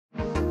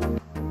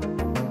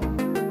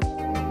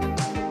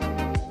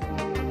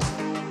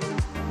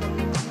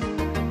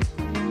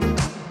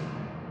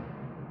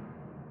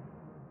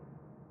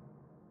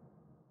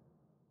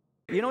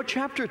You know,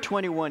 chapter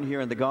 21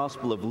 here in the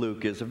Gospel of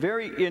Luke is a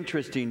very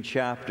interesting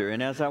chapter.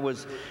 And as I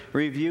was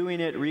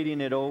reviewing it,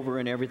 reading it over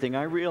and everything,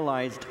 I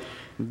realized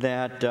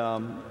that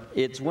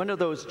it's one of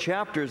those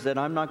chapters that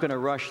I'm not going to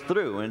rush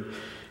through. And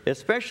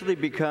especially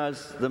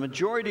because the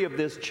majority of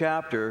this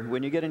chapter,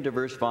 when you get into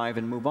verse 5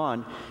 and move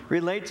on,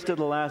 relates to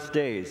the last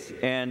days.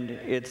 And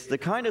it's the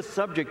kind of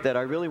subject that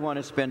I really want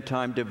to spend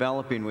time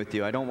developing with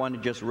you. I don't want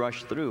to just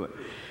rush through it.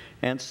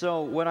 And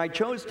so what I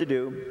chose to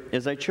do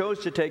is I chose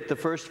to take the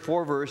first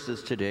 4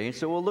 verses today.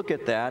 So we'll look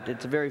at that.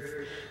 It's a very,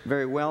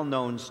 very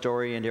well-known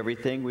story and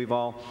everything. We've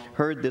all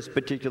heard this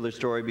particular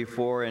story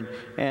before.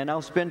 And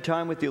I'll spend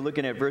time with you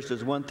looking at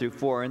verses 1 through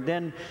 4. And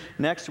then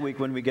next week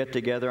when we get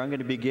together, I'm going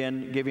to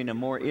begin giving a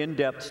more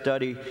in-depth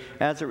study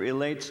as it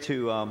relates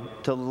to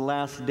the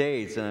last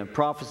days and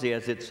prophecy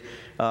as it's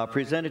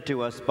presented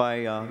to us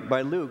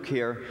by Luke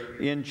here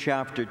in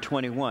chapter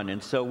 21.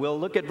 And so we'll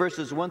look at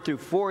verses 1 through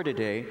 4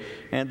 today,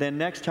 and then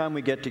next time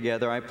we get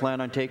together, I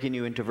plan on taking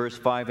you into verse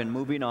 5 and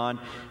moving on,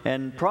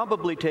 and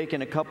probably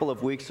taking a couple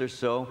of weeks or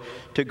so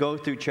to go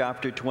through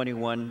chapter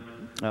 21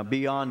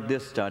 beyond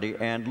this study,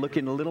 and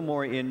looking a little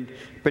more in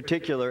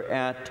particular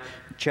at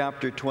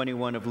chapter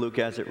 21 of Luke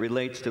as it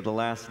relates to the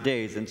last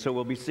days. And so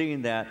we'll be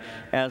seeing that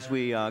as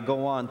we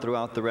go on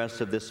throughout the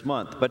rest of this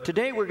month. But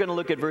today we're going to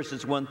look at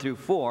verses 1 through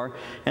 4.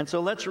 And so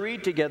let's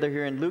read together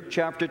here in Luke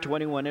chapter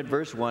 21 at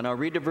verse 1. I'll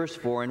read to verse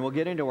 4 and we'll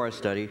get into our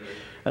study.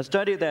 A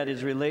study that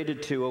is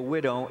related to a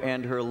widow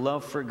and her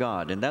love for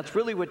God. And that's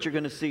really what you're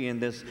going to see in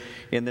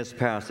this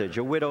passage,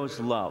 a widow's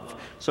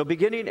love. So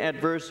beginning at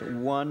verse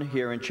 1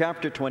 here in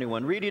chapter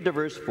 21, reading to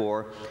verse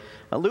 4,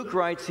 Luke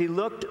writes, "He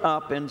looked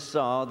up and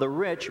saw the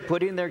rich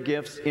putting their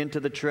gifts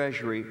into the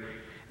treasury,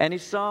 and he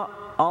saw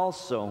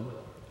also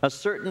a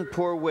certain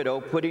poor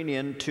widow putting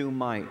in 2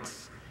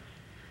 mites.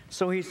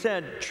 So he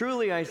said,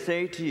 'Truly I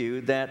say to you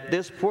that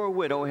this poor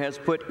widow has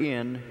put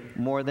in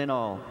more than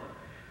all.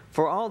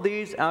 For all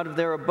these out of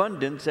their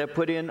abundance have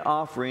put in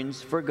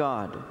offerings for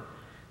God.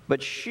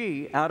 But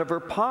she, out of her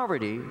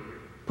poverty,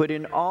 put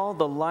in all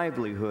the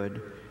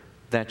livelihood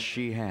that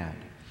she had.'"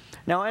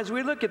 Now, as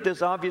we look at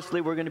this,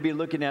 obviously we're going to be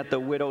looking at the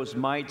widow's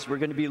mites. We're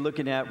going to be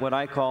looking at what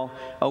I call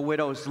a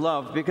widow's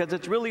love, because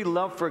it's really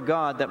love for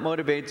God that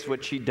motivates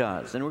what she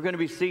does. And we're going to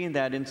be seeing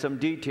that in some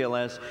detail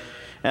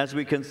as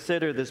we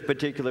consider this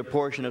particular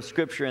portion of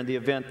Scripture and the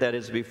event that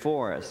is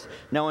before us.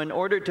 Now, in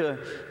order to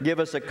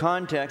give us a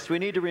context, we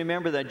need to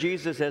remember that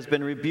Jesus has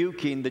been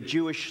rebuking the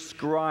Jewish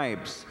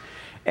scribes.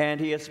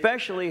 And he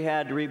especially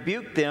had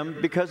rebuked them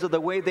because of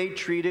the way they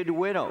treated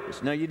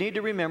widows. Now, you need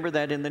to remember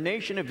that in the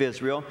nation of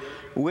Israel,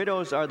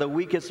 widows are the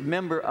weakest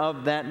member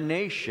of that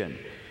nation.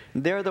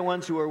 They're the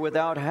ones who are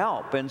without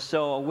help. And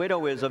so a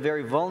widow is a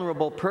very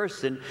vulnerable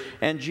person.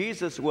 And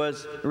Jesus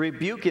was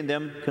rebuking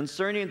them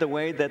concerning the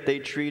way that they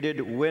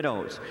treated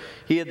widows.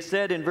 He had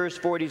said in verse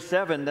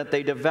 47 that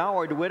they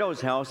devoured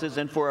widows' houses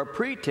and for a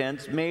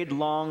pretense made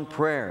long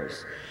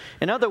prayers.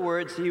 In other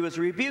words, he was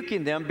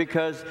rebuking them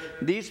because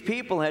these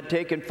people had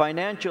taken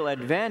financial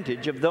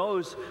advantage of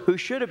those who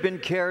should have been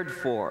cared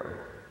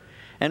for.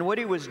 And what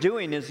he was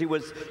doing is he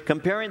was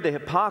comparing the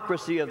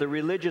hypocrisy of the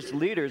religious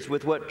leaders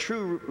with what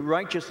true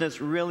righteousness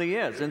really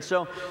is. And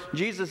so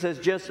Jesus has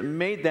just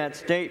made that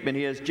statement.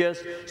 He has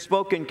just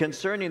spoken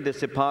concerning this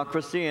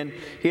hypocrisy, and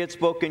he had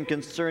spoken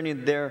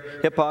concerning their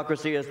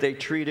hypocrisy as they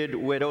treated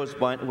widows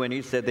when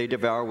he said they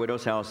devour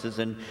widows' houses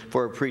and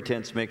for a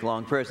pretense make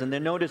long prayers. And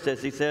then notice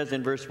as he says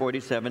in verse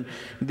 47,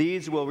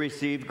 these will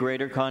receive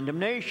greater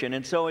condemnation.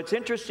 And so it's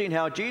interesting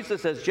how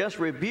Jesus has just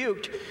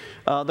rebuked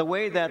the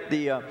way that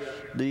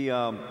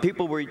the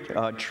people were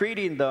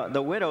treating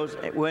the widows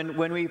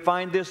when we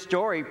find this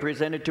story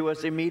presented to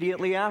us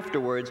immediately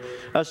afterwards,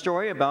 a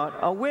story about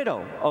a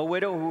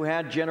widow who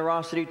had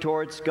generosity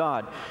towards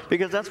God.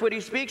 Because that's what he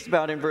speaks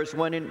about in verse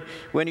 1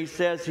 when he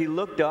says he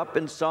looked up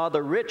and saw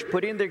the rich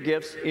putting their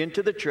gifts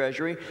into the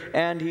treasury,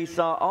 and he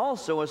saw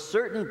also a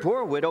certain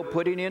poor widow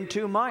putting in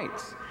 2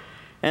 mites.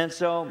 And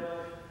so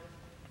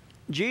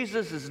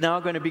Jesus is now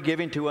going to be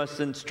giving to us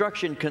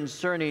instruction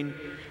concerning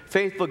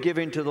faithful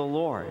giving to the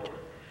Lord.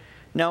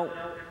 Now,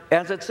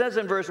 as it says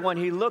in verse 1,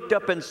 he looked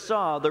up and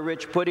saw the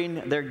rich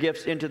putting their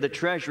gifts into the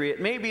treasury. It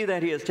may be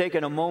that he has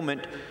taken a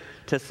moment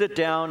to sit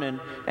down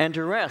and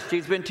to rest.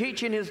 He's been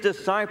teaching his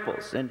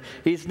disciples, and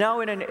he's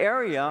now in an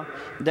area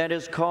that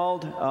is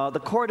called the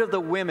court of the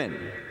women.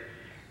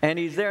 And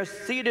he's there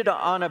seated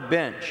on a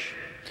bench.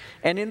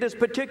 And in this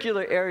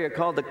particular area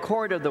called the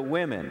court of the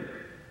women,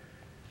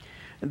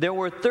 there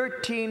were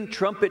 13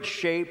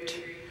 trumpet-shaped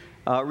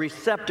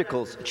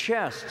receptacles,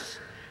 chests,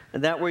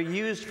 that were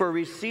used for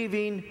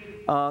receiving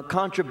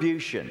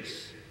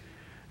contributions.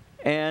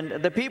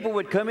 And the people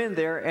would come in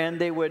there and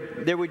they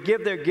would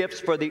give their gifts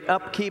for the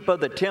upkeep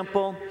of the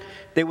temple.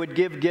 They would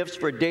give gifts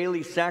for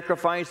daily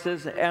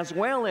sacrifices, as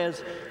well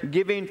as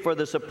giving for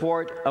the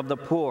support of the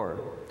poor.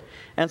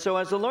 And so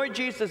as the Lord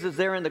Jesus is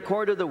there in the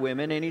court of the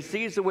women, and he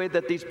sees the way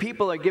that these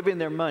people are giving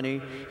their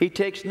money, he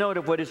takes note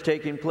of what is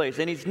taking place.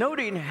 And he's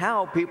noting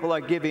how people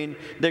are giving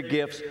their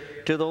gifts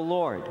to the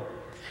Lord.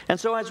 And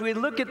so as we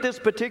look at this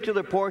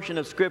particular portion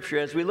of Scripture,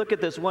 as we look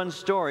at this one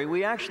story,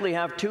 we actually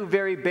have two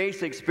very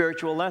basic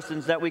spiritual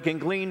lessons that we can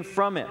glean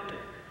from it.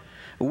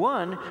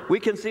 One, we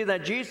can see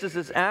that Jesus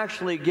is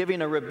actually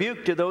giving a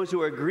rebuke to those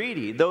who are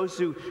greedy, those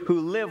who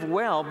live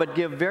well but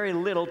give very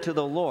little to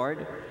the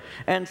Lord.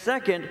 And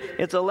second,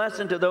 it's a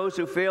lesson to those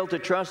who fail to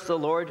trust the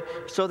Lord,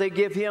 so they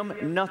give Him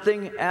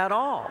nothing at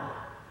all.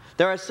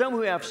 There are some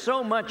who have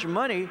so much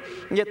money,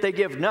 yet they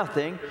give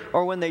nothing,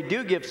 or when they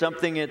do give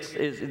something,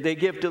 they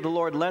give to the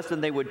Lord less than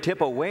they would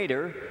tip a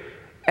waiter.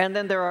 And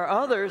then there are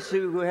others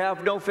who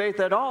have no faith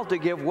at all to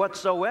give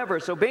whatsoever.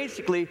 So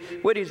basically,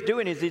 what he's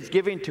doing is he's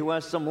giving to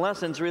us some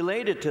lessons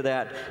related to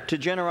that, to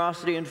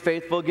generosity and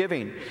faithful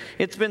giving.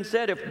 It's been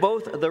said if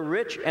both the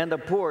rich and the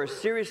poor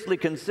seriously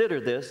consider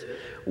this,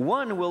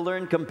 one will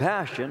learn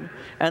compassion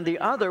and the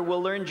other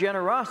will learn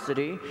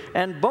generosity,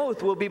 and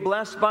both will be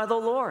blessed by the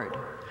Lord.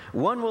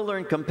 One will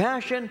learn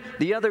compassion,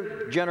 the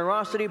other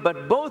generosity,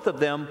 but both of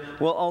them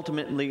will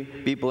ultimately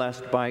be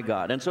blessed by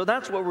God. And so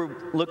that's what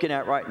we're looking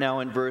at right now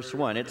in verse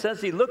 1. It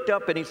says, he looked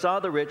up and he saw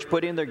the rich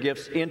putting their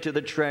gifts into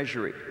the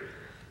treasury.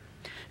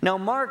 Now,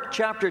 Mark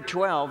chapter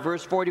 12,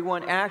 verse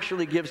 41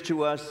 actually gives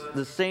to us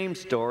the same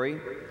story.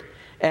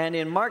 And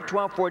in Mark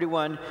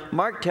 12:41,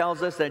 Mark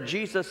tells us that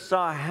Jesus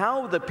saw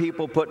how the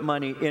people put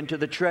money into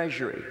the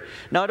treasury.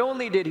 Not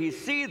only did he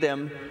see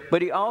them,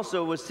 but he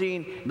also was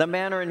seeing the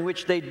manner in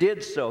which they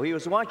did so. He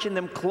was watching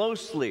them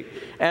closely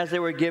as they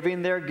were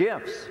giving their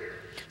gifts.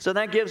 So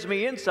that gives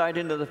me insight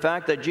into the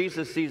fact that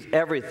Jesus sees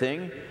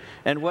everything,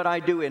 and what I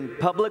do in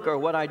public or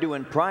what I do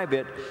in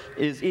private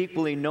is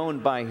equally known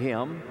by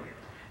him.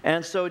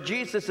 And so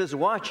Jesus is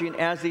watching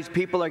as these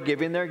people are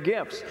giving their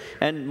gifts.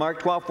 And Mark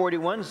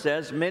 12:41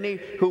 says, many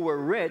who were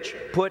rich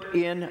put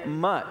in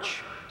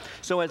much.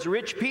 So as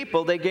rich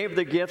people, they gave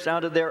their gifts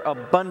out of their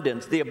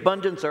abundance, the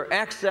abundance or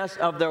excess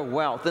of their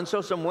wealth. And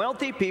so some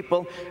wealthy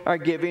people are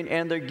giving,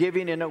 and they're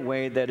giving in a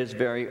way that is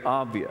very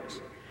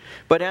obvious.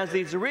 But as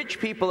these rich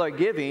people are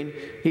giving,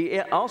 he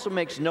also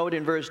makes note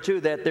in verse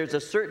 2 that there's a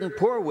certain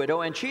poor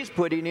widow, and she's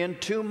putting in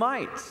 2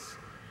 mites.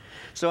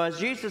 So as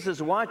Jesus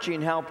is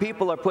watching how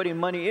people are putting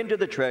money into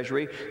the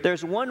treasury,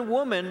 there's one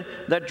woman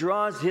that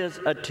draws his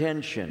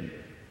attention.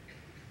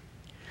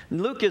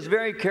 Luke is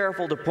very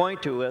careful to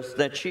point to us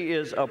that she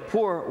is a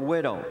poor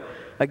widow.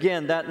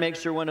 Again, that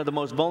makes her one of the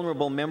most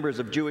vulnerable members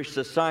of Jewish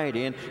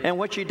society. And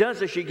what she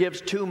does is she gives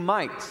 2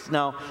 mites.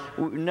 Now,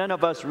 none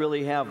of us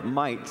really have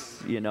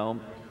mites, you know.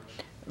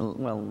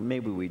 Well,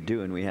 maybe we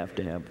do, and we have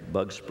to have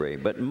bug spray.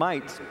 But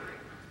mites,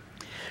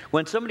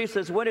 when somebody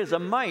says, what is a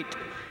mite?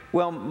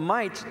 Well,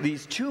 mites,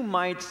 these 2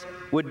 mites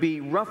would be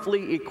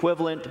roughly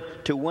equivalent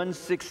to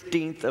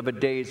 1/16 of a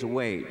day's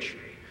wage.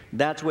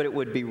 That's what it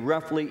would be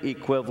roughly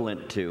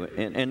equivalent to.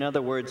 In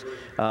other words,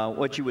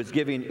 what she was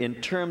giving in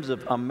terms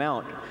of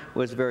amount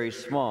was very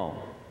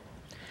small.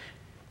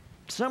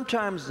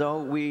 Sometimes,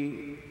 though,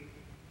 we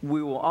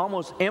will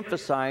almost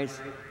emphasize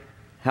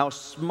how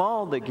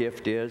small the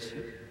gift is,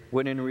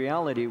 when in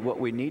reality what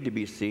we need to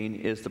be seeing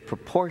is the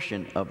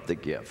proportion of the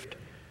gift.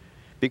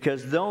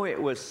 Because though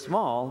it was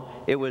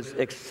small, it was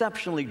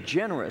exceptionally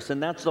generous.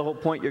 And that's the whole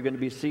point you're going to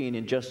be seeing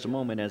in just a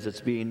moment as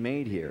it's being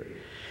made here.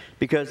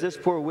 Because this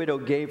poor widow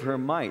gave her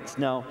mites.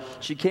 Now,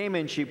 she came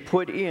in, she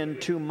put in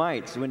 2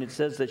 mites. When it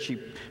says that she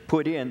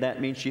put in,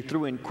 that means she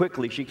threw in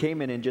quickly. She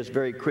came in and just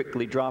very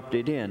quickly dropped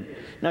it in.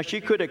 Now,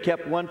 she could have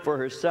kept one for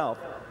herself,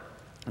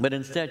 but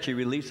instead she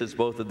releases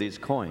both of these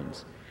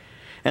coins.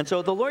 And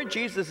so the Lord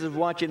Jesus is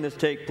watching this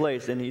take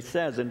place, and he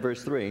says in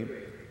verse 3,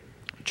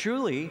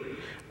 truly,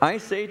 I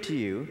say to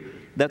you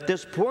that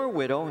this poor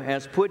widow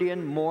has put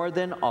in more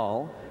than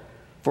all,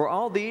 for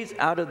all these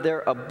out of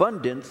their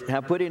abundance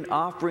have put in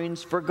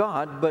offerings for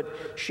God, but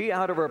she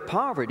out of her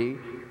poverty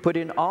put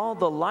in all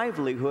the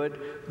livelihood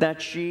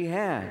that she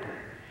had.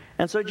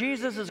 And so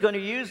Jesus is going to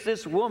use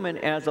this woman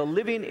as a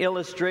living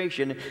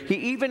illustration. He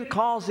even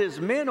calls his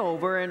men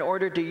over in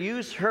order to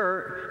use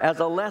her as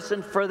a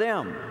lesson for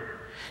them.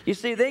 You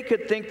see, they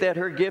could think that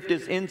her gift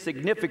is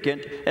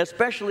insignificant,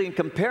 especially in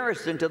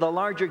comparison to the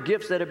larger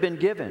gifts that have been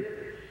given.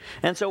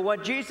 And so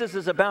what Jesus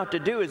is about to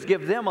do is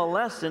give them a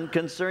lesson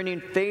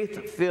concerning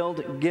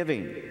faith-filled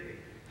giving.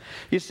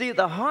 You see,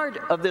 the heart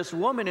of this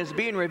woman is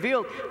being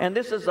revealed, and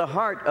this is the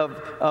heart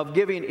of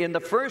giving in the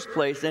first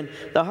place. And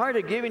the heart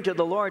of giving to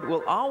the Lord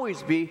will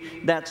always be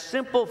that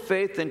simple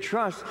faith and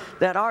trust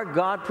that our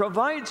God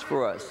provides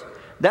for us.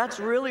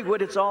 That's really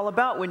what it's all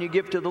about when you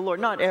give to the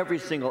Lord. Not every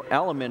single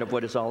element of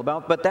what it's all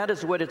about, but that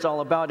is what it's all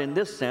about in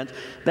this sense,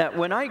 that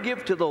when I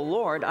give to the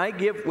Lord, I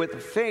give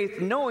with faith,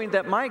 knowing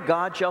that my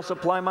God shall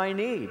supply my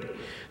need.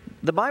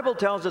 The Bible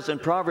tells us in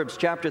Proverbs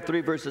chapter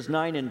 3, verses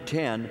 9 and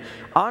 10,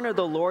 honor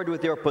the Lord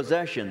with your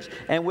possessions,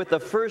 and with the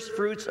first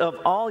fruits of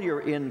all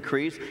your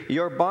increase.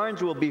 Your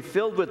barns will be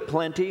filled with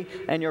plenty,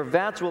 and your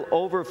vats will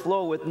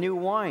overflow with new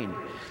wine.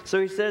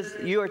 So he says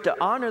you are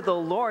to honor the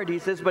Lord. He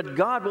says, but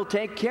God will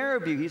take care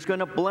of you. He's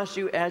going to bless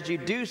you as you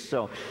do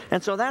so.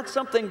 And so that's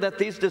something that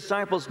these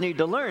disciples need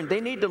to learn.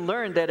 They need to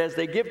learn that as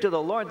they give to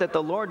the Lord, that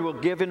the Lord will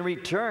give in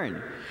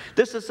return.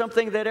 This is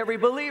something that every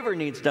believer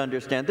needs to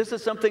understand. This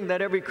is something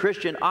that every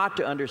Christian ought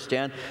to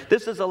understand.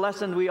 This is a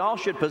lesson we all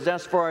should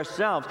possess for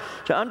ourselves,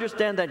 to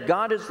understand that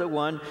God is the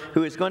one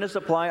who is going to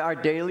supply our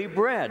daily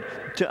bread.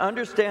 To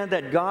understand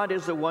that God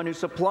is the one who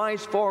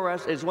supplies for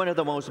us is one of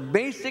the most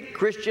basic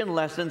Christian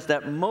lessons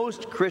that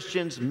most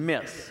Christians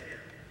miss.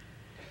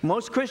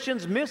 Most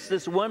Christians miss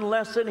this one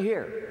lesson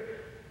here.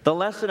 The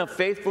lesson of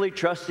faithfully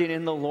trusting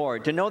in the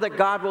Lord, to know that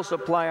God will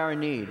supply our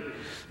need.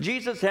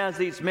 Jesus has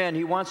these men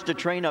he wants to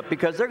train up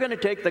because they're going to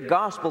take the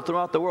gospel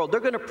throughout the world.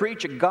 They're going to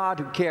preach a God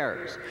who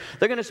cares.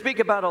 They're going to speak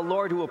about a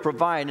Lord who will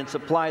provide and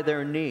supply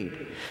their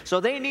need. So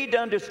they need to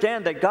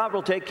understand that God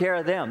will take care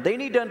of them. They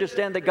need to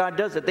understand that God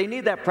does it. They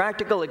need that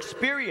practical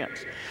experience,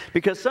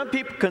 because some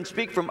people can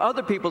speak from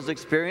other people's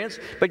experience,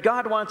 but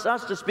God wants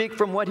us to speak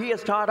from what he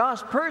has taught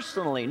us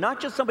personally, not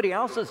just somebody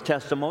else's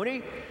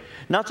testimony.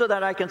 Not so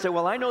that I can say,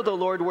 well, I know the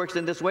Lord works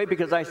in this way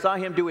because I saw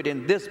him do it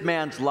in this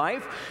man's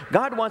life.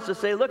 God wants to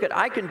say, look,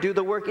 I can do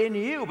the work in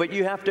you, but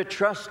you have to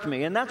trust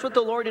me. And that's what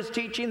the Lord is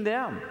teaching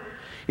them.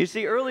 You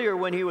see, earlier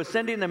when he was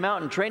sending them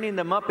out and training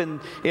them up in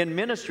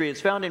ministry, it's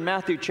found in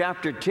Matthew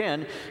chapter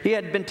 10, he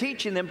had been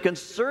teaching them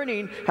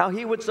concerning how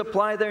he would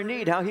supply their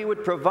need, how he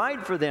would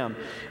provide for them.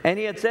 And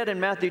he had said in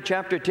Matthew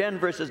chapter 10,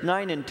 verses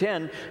 9 and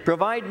 10,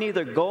 provide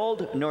neither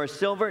gold nor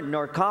silver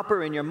nor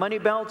copper in your money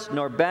belts,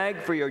 nor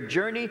bag for your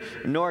journey,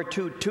 nor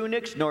 2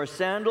 tunics, nor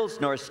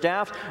sandals, nor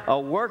staffs. A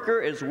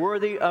worker is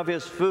worthy of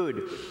his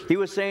food. He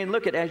was saying,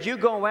 look, as you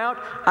go out,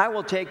 I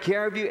will take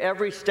care of you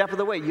every step of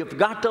the way. You've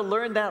got to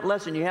learn that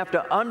lesson. You have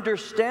to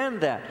understand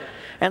that.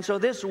 And so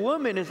this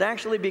woman is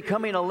actually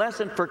becoming a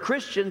lesson for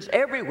Christians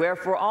everywhere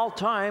for all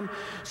time,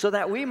 so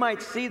that we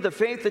might see the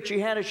faith that she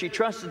had as she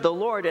trusted the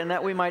Lord, and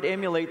that we might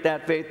emulate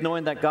that faith,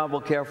 knowing that God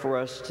will care for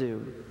us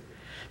too.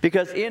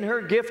 Because in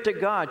her gift to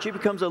God, she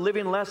becomes a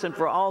living lesson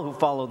for all who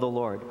follow the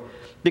Lord.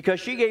 Because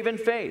she gave in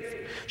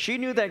faith. She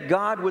knew that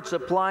God would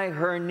supply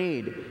her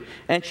need.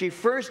 And she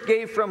first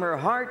gave from her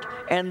heart,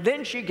 and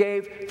then she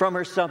gave from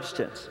her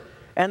substance.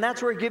 And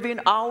that's where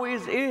giving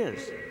always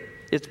is.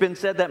 It's been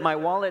said that my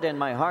wallet and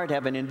my heart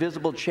have an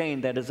invisible chain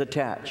that is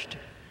attached.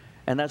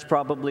 And that's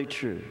probably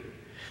true.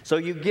 So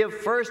you give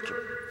first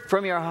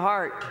from your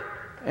heart,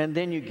 and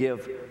then you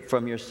give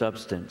from your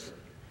substance.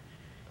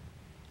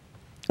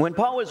 When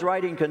Paul was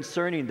writing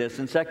concerning this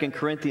in 2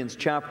 Corinthians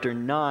chapter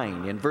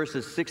 9, in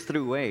verses 6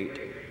 through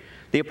 8,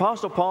 the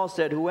Apostle Paul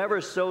said,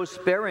 whoever sows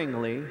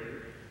sparingly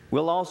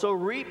will also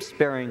reap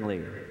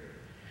sparingly.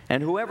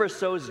 And whoever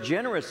sows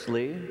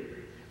generously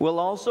will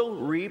also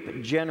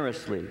reap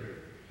generously.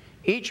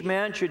 Each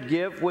man should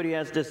give what he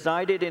has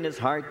decided in his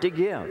heart to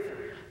give,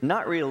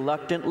 not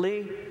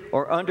reluctantly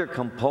or under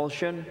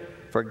compulsion,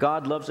 for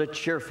God loves a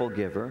cheerful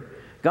giver.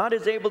 God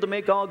is able to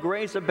make all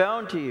grace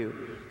abound to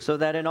you, so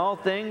that in all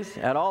things,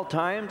 at all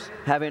times,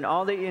 having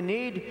all that you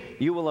need,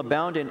 you will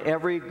abound in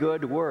every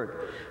good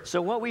work.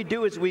 So what we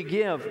do is we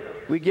give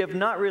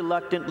not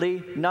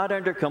reluctantly, not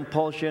under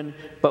compulsion,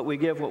 but we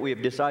give what we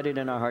have decided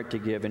in our heart to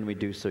give, and we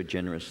do so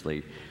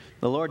generously.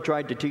 The Lord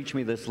tried to teach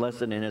me this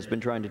lesson, and has been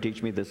trying to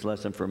teach me this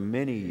lesson for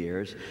many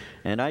years.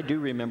 And I do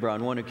remember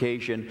on one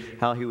occasion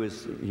how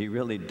he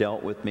really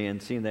dealt with me,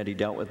 and seeing that he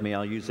dealt with me,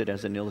 I'll use it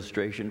as an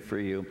illustration for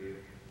you.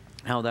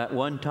 How that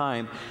one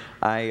time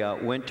I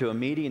went to a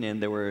meeting, and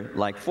there were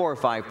like 4 or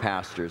 5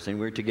 pastors, and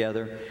we were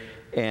together.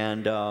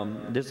 And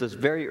this is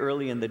very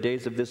early in the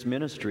days of this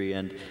ministry,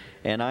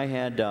 and I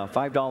had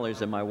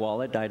 $5 in my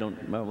wallet.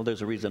 Well,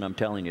 there's a reason I'm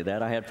telling you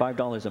that. I had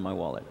 $5 in my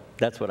wallet.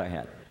 That's what I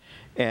had.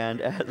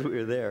 And as we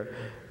were there,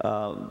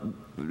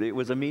 it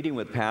was a meeting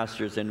with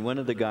pastors, and one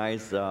of the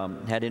guys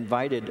had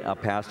invited a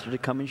pastor to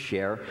come and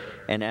share.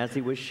 And as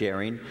he was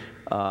sharing,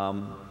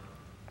 about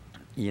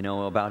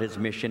his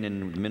mission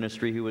and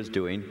ministry he was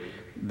doing,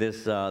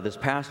 this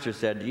pastor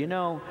said,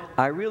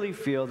 I really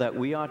feel that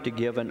we ought to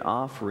give an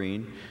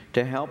offering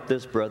to help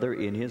this brother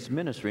in his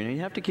ministry. And you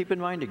have to keep in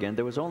mind again,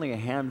 there was only a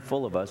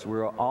handful of us. We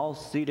were all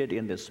seated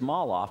in this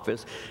small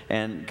office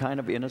and kind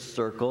of in a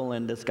circle,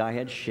 and this guy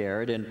had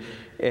shared.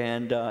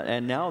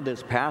 And now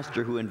this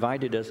pastor who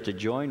invited us to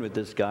join with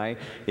this guy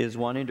is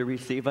wanting to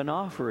receive an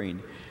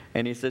offering.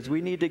 And he says,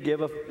 we need to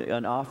give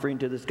an offering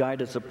to this guy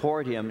to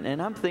support him.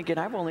 And I'm thinking,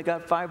 I've only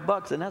got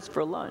 $5, and that's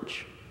for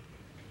lunch.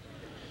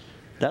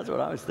 That's what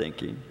I was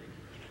thinking.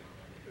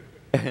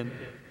 And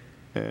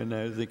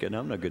I was thinking,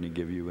 I'm not going to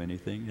give you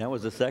anything. That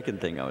was the second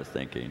thing I was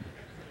thinking.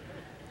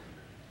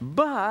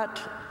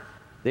 But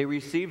they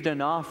received an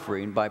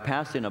offering by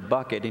passing a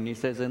bucket, and he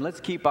says, and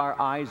let's keep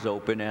our eyes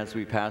open as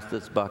we pass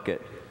this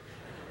bucket.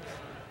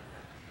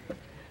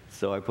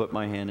 So I put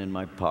my hand in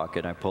my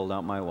pocket. I pulled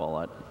out my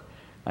wallet.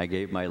 I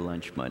gave my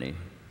lunch money.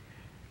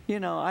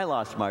 I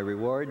lost my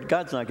reward.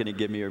 God's not going to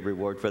give me a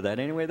reward for that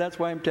anyway. That's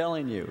why I'm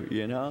telling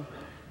you.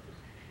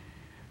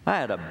 I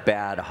had a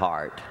bad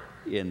heart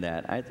in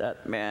that. I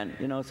thought, man,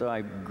 so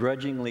I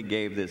grudgingly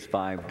gave this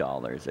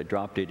 $5. I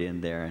dropped it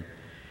in there.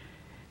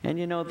 And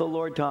the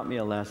Lord taught me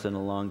a lesson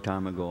a long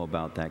time ago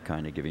about that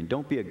kind of giving.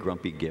 Don't be a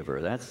grumpy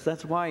giver.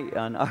 That's why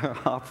on our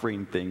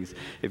offering things,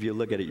 if you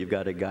look at it, you've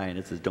got a guy and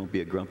it says, don't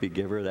be a grumpy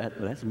giver.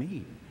 That's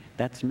me.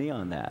 That's me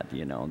on that,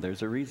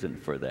 There's a reason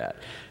for that.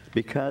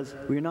 Because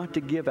we're not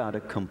to give out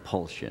of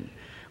compulsion.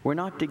 We're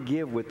not to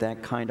give with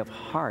that kind of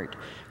heart.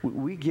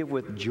 We give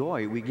with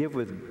joy. We give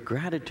with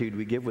gratitude.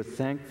 We give with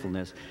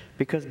thankfulness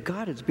because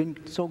God has been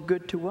so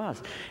good to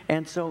us.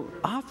 And so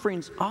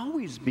offerings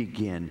always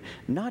begin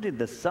not in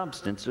the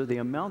substance or the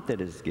amount that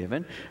is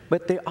given,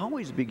 but they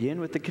always begin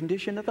with the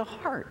condition of the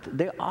heart.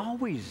 They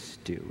always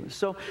do.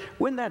 So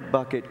when that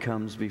bucket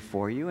comes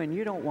before you and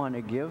you don't want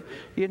to give,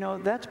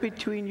 that's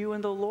between you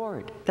and the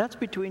Lord. That's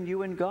between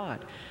you and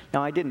God.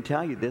 Now, I didn't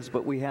tell you this,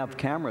 but we have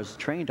cameras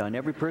trained on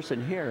every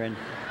person here, and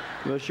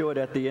we'll show it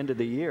at the end of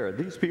the year.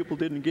 These people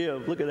didn't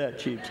give. Look at that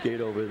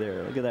cheapskate over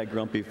there. Look at that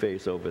grumpy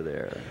face over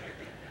there.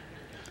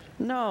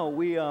 No,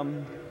 we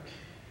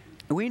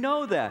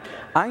know that.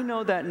 I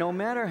know that no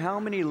matter how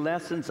many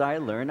lessons I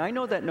learn, I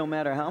know that no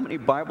matter how many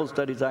Bible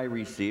studies I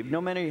receive,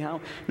 no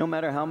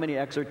matter how many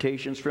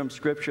exhortations from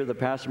Scripture the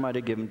pastor might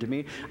have given to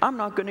me, I'm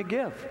not going to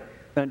give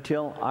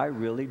until I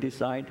really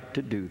decide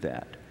to do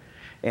that.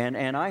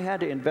 And I had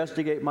to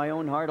investigate my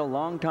own heart a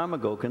long time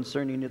ago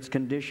concerning its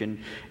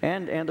condition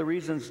and the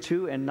reasons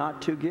to and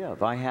not to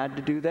give. I had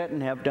to do that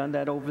and have done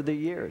that over the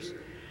years.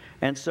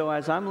 And so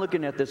as I'm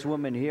looking at this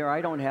woman here,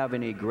 I don't have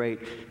any great,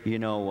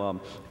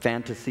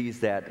 fantasies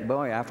that,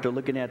 boy, after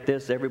looking at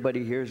this,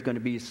 everybody here is going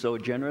to be so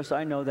generous.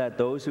 I know that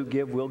those who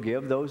give will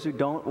give, those who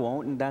don't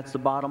won't, and that's the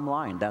bottom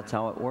line. That's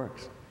how it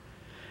works.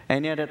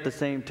 And yet at the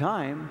same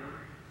time,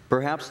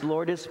 perhaps the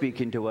Lord is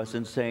speaking to us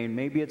and saying,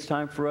 maybe it's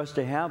time for us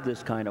to have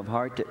this kind of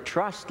heart, to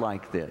trust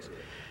like this.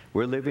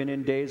 We're living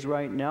in days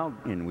right now,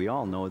 and we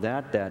all know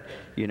that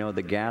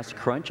the gas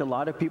crunch, a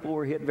lot of people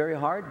were hit very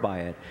hard by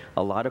it.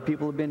 A lot of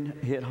people have been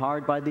hit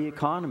hard by the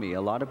economy.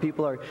 A lot of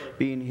people are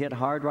being hit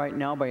hard right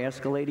now by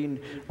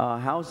escalating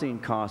housing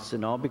costs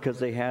and all because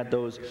they had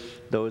those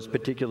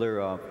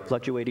particular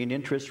fluctuating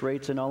interest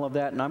rates and all of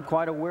that, and I'm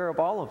quite aware of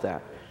all of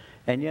that.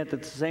 And yet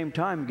at the same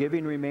time,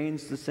 giving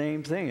remains the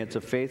same thing. It's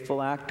a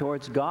faithful act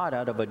towards God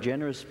out of a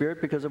generous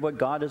spirit because of what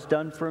God has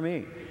done for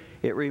me.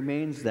 It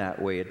remains that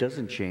way. It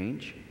doesn't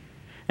change.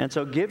 And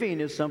so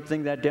giving is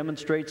something that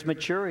demonstrates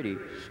maturity.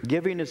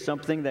 Giving is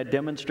something that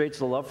demonstrates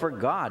the love for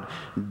God.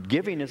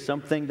 Giving is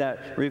something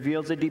that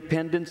reveals a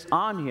dependence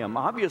on Him.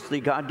 Obviously,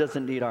 God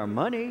doesn't need our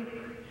money.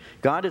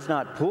 God is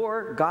not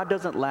poor. God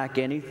doesn't lack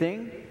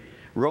anything.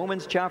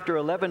 Romans chapter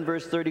 11,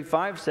 verse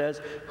 35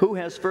 says, who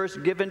has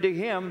first given to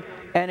him,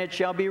 and it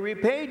shall be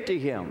repaid to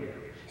him.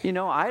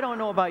 I don't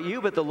know about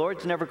you, but the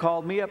Lord's never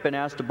called me up and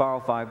asked to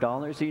borrow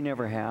 $5. He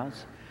never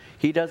has.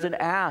 He doesn't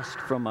ask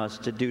from us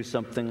to do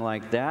something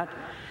like that.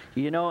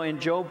 In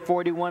Job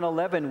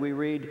 41:11, we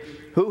read,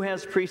 who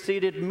has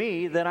preceded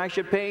me that I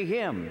should pay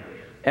him?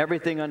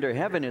 Everything under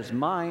heaven is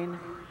mine.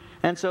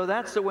 And so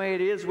that's the way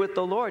it is with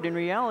the Lord. In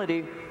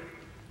reality,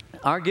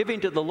 our giving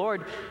to the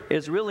Lord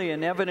is really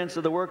an evidence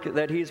of the work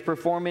that He's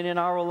performing in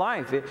our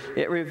life.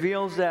 It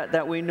reveals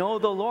that we know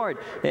the Lord,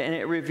 and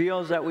it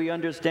reveals that we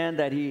understand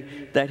that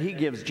He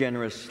gives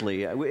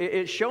generously.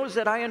 It shows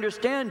that I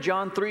understand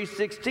John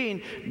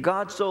 3:16,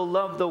 God so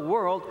loved the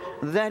world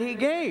that He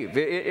gave.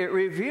 It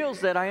reveals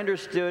that I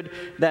understood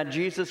that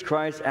Jesus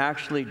Christ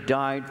actually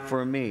died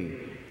for me,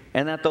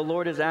 and that the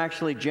Lord is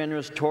actually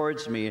generous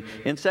towards me.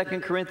 In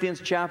 2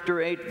 Corinthians chapter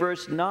 8,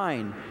 verse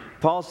 9,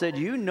 Paul said,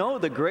 you know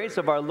the grace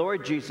of our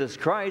Lord Jesus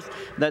Christ,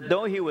 that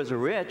though He was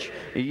rich,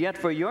 yet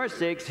for your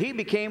sakes He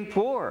became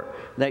poor,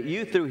 that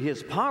you through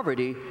His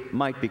poverty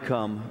might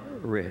become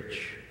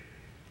rich.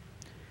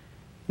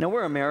 Now,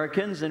 we're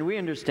Americans, and we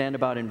understand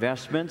about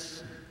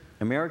investments.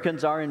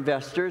 Americans are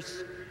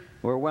investors.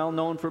 We're well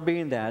known for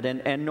being that.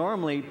 And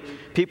normally,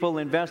 people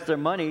invest their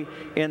money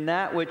in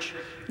that which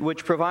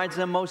provides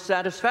them most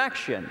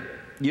satisfaction.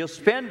 You'll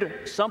spend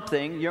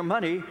something, your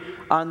money,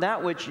 on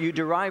that which you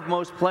derive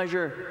most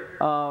pleasure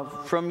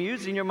from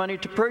using your money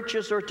to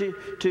purchase or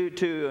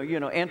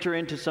to enter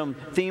into some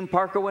theme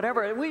park or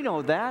whatever. We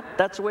know that.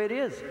 That's the way it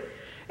is.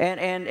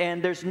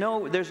 And there's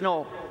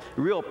no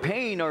real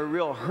pain or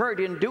real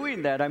hurt in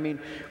doing that. I mean,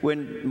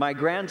 when my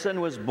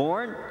grandson was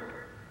born,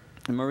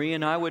 Marie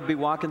and I would be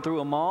walking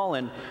through a mall,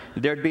 and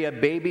there'd be a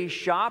baby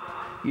shop,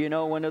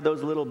 one of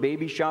those little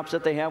baby shops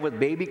that they have with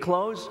baby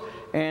clothes.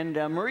 And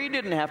Marie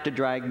didn't have to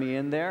drag me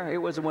in there. It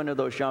wasn't one of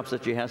those shops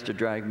that she has to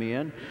drag me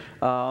in.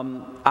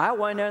 I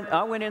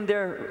went in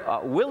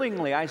there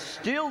willingly. I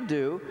still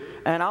do.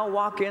 And I'll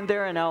walk in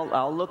there and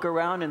I'll look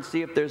around and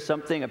see if there's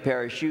something, a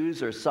pair of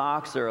shoes or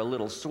socks or a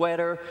little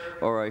sweater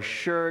or a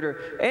shirt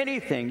or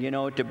anything,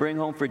 to bring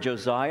home for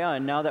Josiah.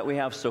 And now that we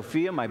have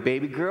Sophia, my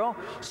baby girl,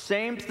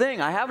 same thing.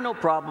 I have no no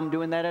problem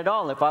doing that at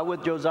all. If I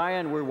with Josiah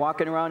and we're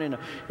walking around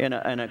in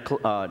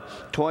a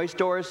toy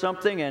store or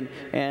something,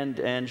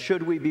 and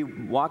should we be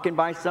walking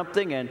by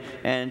something,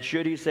 and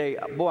should he say,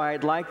 boy,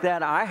 I'd like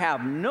that, I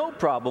have no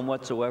problem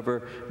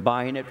whatsoever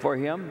buying it for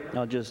him.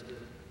 I'll just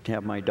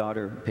have my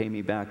daughter pay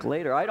me back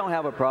later. I don't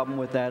have a problem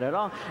with that at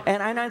all.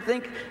 And I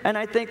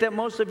think that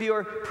most of you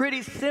are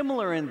pretty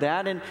similar in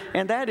that,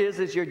 and that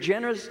is you're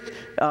generous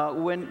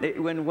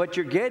when what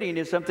you're getting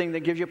is something that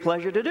gives you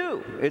pleasure to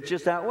do. It's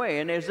just that way.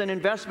 And there's an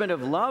investment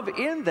of love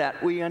in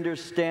that. We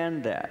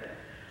understand that.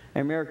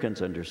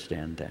 Americans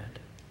understand that.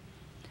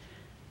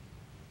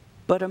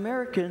 But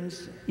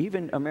Americans,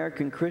 even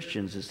American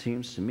Christians, it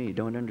seems to me,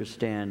 don't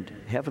understand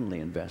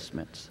heavenly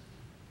investments.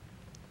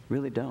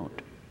 Really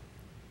don't.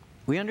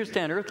 We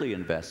understand earthly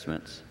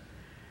investments.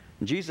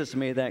 Jesus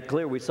made that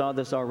clear. We saw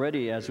this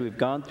already as we've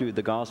gone through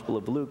the Gospel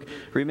of Luke.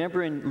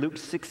 Remember in Luke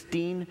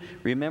 16,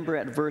 remember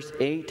at verse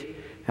 8,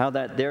 how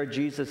that there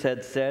Jesus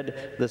had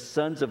said, the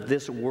sons of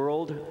this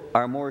world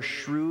are more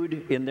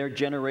shrewd in their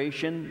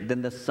generation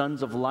than the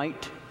sons of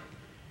light.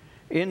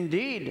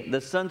 Indeed,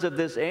 the sons of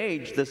this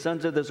age, the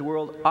sons of this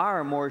world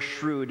are more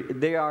shrewd.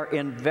 They are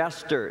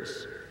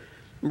investors.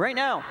 Right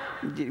now,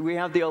 we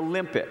have the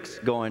Olympics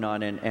going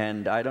on,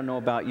 and I don't know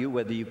about you,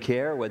 whether you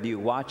care, whether you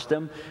watch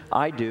them.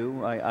 I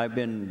do. I've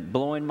been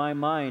blowing my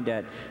mind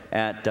at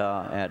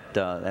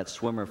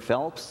swimmer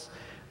Phelps.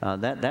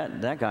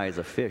 That guy is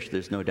a fish.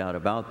 There's no doubt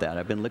about that.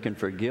 I've been looking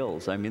for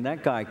gills. I mean,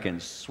 that guy can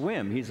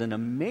swim. He's an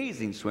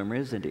amazing swimmer,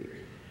 isn't he?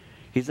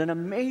 He's an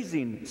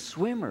amazing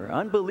swimmer,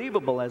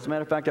 unbelievable. As a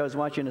matter of fact, I was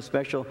watching a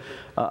special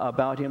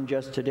about him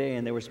just today,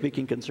 and they were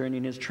speaking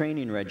concerning his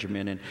training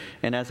regimen.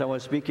 And as I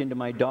was speaking to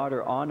my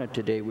daughter, Anna,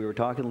 today, we were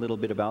talking a little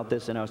bit about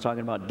this, and I was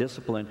talking about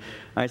discipline.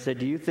 I said,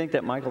 do you think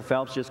that Michael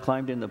Phelps just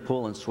climbed in the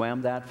pool and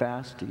swam that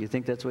fast? Do you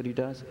think that's what he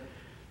does?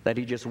 That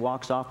he just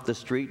walks off the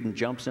street and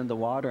jumps in the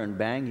water and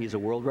bang, he's a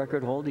world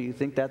record holder? Do you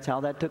think that's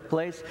how that took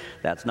place?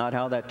 That's not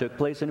how that took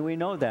place, and we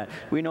know that.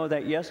 We know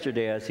that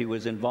yesterday, as he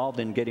was involved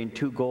in getting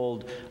 2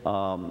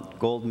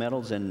 gold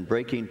medals and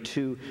breaking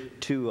two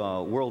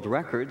world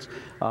records,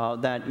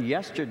 that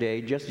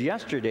just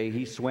yesterday,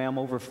 he swam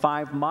over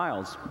 5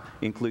 miles,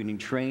 including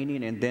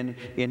training and then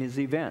in his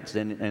events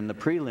and the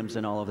prelims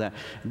and all of that.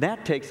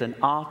 That takes an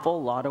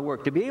awful lot of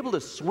work. To be able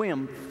to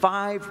swim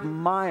 5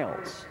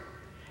 miles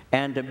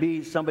and to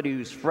be somebody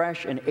who's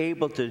fresh and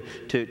able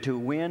to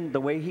win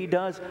the way he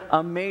does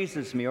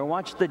amazes me. Or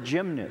watch the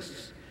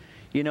gymnasts.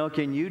 You know,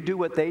 can you do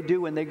what they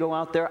do when they go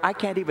out there? I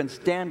can't even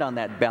stand on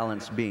that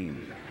balance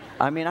beam.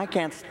 I mean, I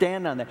can't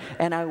stand on that.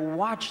 And I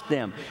watch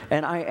them,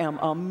 and I am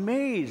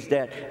amazed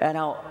at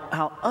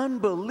how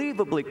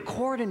unbelievably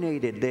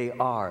coordinated they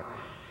are.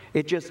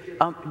 It just,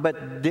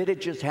 but did it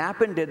just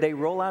happen? Did they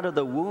roll out of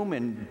the womb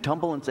and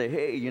tumble and say,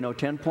 hey,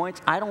 10 points?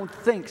 I don't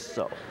think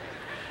so.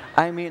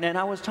 I mean, and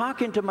I was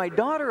talking to my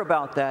daughter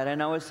about that,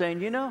 and I was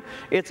saying,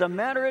 it's a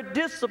matter of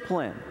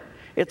discipline.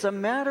 It's a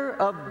matter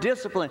of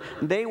discipline.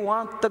 They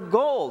want the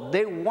gold.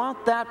 They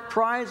want that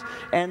prize,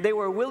 and they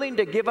were willing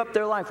to give up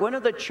their life. One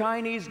of the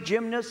Chinese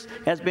gymnasts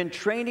has been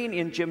training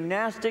in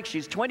gymnastics.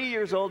 She's 20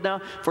 years old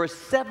now, for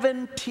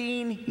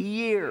 17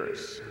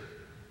 years.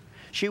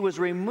 She was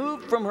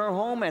removed from her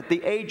home at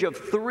the age of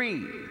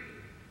 3.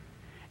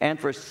 And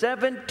for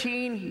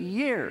 17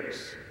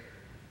 years,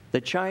 the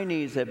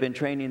Chinese have been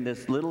training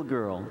this little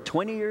girl,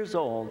 20 years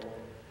old,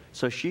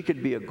 so she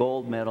could be a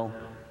gold medal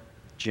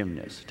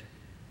gymnast.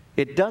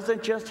 It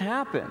doesn't just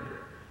happen.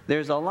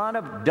 There's a lot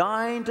of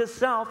dying to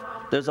self.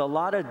 There's a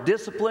lot of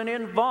discipline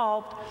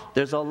involved.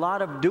 There's a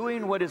lot of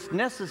doing what is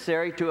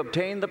necessary to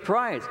obtain the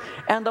prize.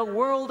 And the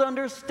world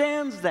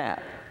understands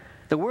that.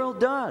 The world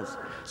does.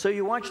 So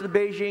you watch the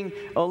Beijing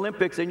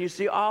Olympics and you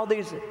see all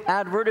these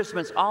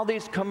advertisements, all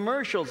these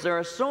commercials. There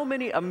are so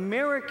many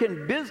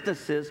American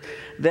businesses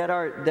that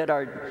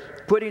are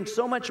putting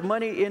so much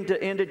money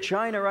into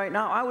China right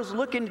now. I was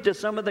looking into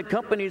some of the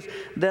companies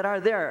that are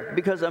there,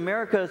 because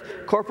America's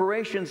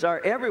corporations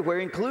are everywhere,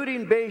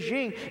 including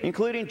Beijing,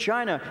 including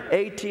China.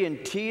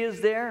 AT&T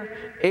is there.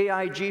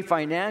 AIG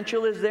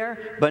Financial is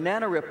there.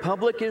 Banana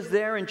Republic is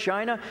there in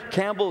China.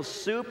 Campbell's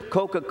Soup,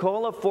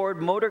 Coca-Cola,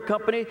 Ford Motor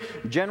Company,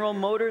 General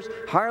Motors,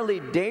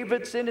 Harley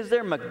Davidson is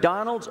there,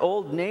 McDonald's,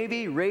 Old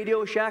Navy,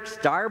 Radio Shack,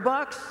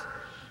 Starbucks,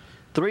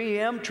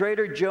 3M,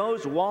 Trader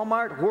Joe's,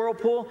 Walmart,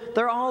 Whirlpool.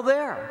 They're all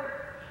there.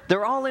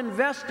 They're all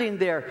investing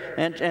there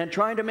and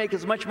trying to make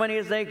as much money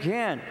as they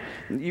can.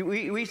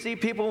 We see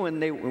people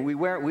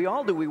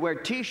we wear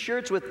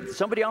T-shirts with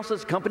somebody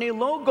else's company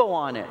logo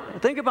on it.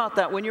 Think about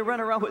that. When you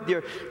run around with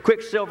your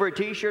Quicksilver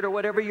T-shirt or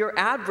whatever, you're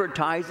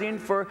advertising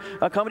for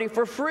a company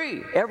for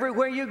free.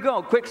 Everywhere you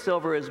go,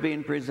 Quicksilver is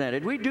being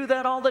presented. We do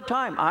that all the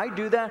time. I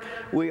do that.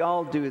 We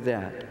all do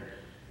that.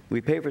 We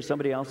pay for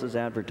somebody else's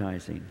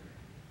advertising.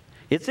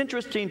 It's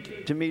interesting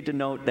to me to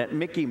note that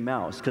Mickey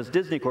Mouse, because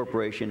Disney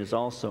Corporation is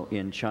also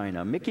in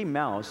China, Mickey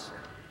Mouse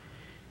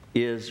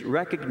is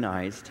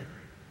recognized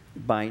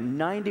by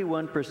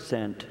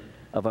 91%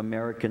 of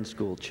American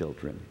school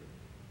children.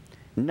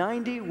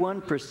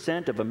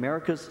 91% of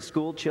America's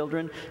school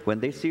children, when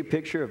they see a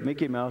picture of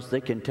Mickey Mouse,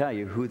 they can tell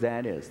you who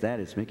that is. That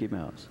is Mickey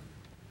Mouse.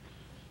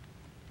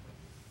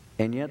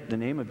 And yet the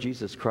name of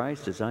Jesus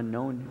Christ is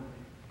unknown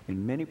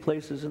in many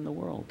places in the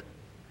world.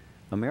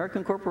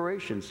 American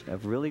corporations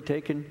have really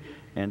taken,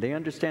 and they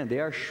understand, they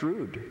are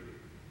shrewd.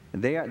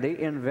 They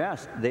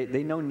invest.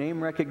 They know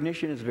name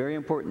recognition is very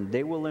important.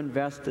 They will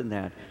invest in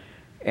that.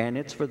 And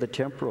it's for the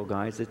temporal,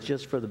 guys. It's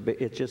just for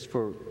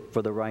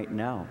the right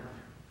now.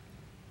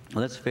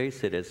 Let's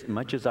face it, as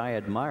much as I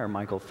admire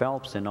Michael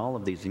Phelps and all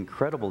of these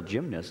incredible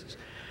gymnasts,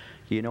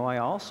 you know, I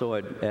also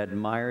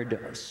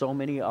admired so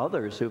many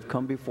others who've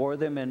come before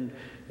them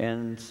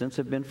and since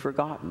have been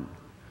forgotten.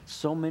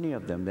 So many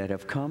of them that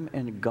have come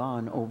and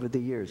gone over the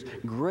years.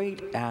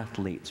 Great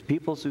athletes,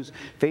 people whose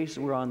faces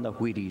were on the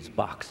Wheaties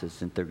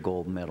boxes and their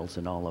gold medals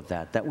and all of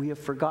that, that we have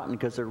forgotten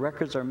because their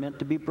records are meant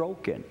to be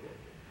broken.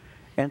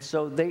 And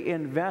so they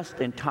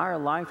invest entire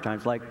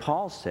lifetimes, like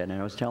Paul said, and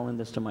I was telling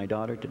this to my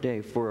daughter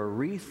today, for a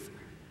wreath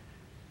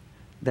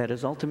that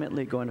is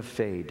ultimately going to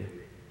fade,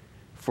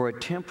 for a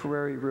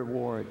temporary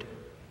reward.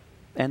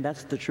 And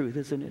that's the truth,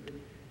 isn't it?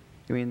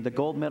 I mean, the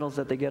gold medals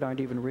that they get aren't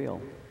even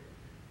real.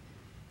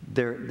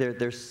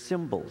 They're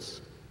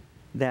symbols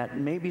that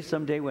maybe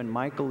someday when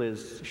Michael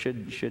is,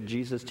 should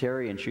Jesus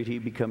tarry and should he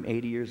become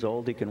 80 years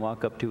old, he can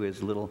walk up to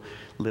his little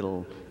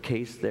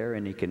case there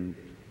and he can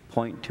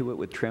point to it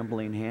with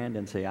trembling hand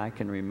and say, I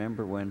can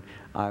remember when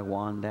I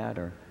won that,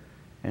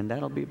 and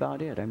that'll be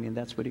about it. I mean,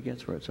 that's what he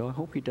gets for it. So I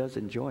hope he does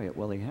enjoy it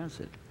while he has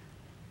it.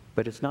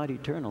 But it's not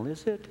eternal,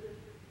 is it?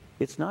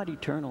 It's not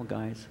eternal,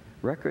 guys.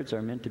 Records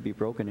are meant to be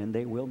broken, and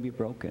they will be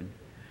broken.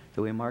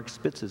 The way Mark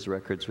Spitz's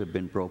records have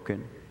been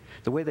broken.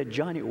 The way that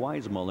Johnny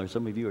Weissmuller,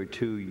 some of you are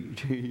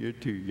you're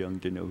too young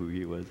to know who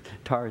he was.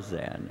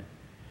 Tarzan,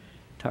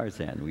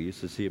 we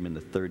used to see him in the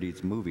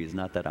 30s movies.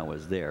 Not that I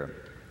was there.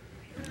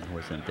 I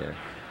wasn't there.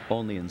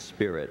 Only in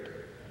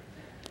spirit.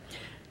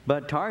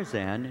 But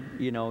Tarzan,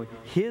 you know,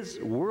 his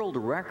world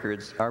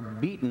records are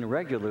beaten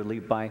regularly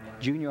by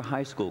junior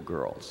high school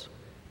girls.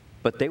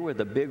 But they were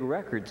the big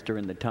records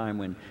during the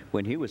time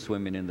when he was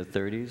swimming in the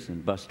 30s,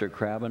 and Buster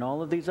Crabbe and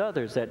all of these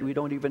others that we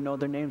don't even know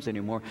their names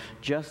anymore,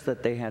 just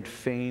that they had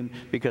fame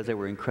because they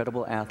were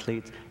incredible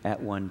athletes at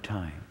one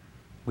time.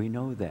 We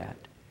know that.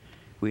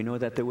 We know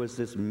that there was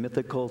this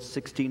mythical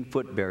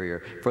 16-foot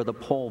barrier for the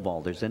pole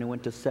vaulters. Then it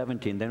went to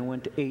 17, then it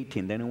went to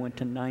 18, then it went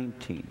to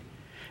 19.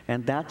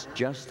 And that's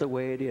just the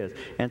way it is.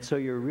 And so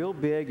you're real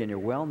big and you're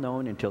well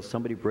known until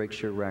somebody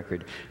breaks your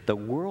record. The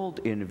world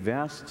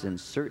invests in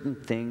certain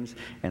things,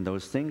 and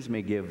those things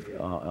may give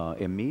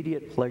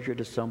immediate pleasure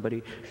to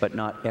somebody, but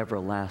not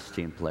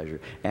everlasting pleasure.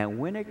 And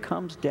when it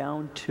comes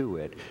down to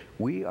it,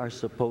 we are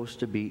supposed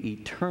to be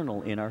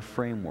eternal in our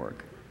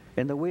framework,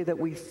 in the way that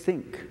we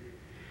think,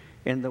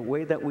 in the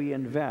way that we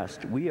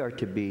invest. We are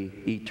to be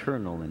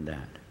eternal in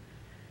that.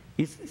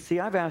 You see,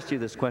 I've asked you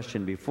this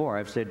question before.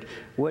 I've said,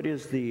 what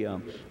is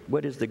the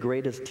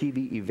greatest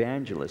TV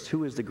evangelist?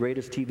 Who is the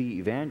greatest TV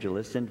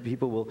evangelist? And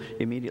people will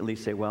immediately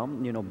say, well,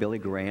 you know, Billy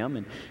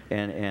Graham,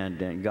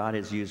 and God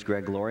has used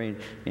Greg Laurie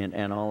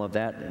and all of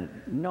that. And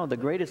no, the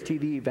greatest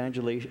TV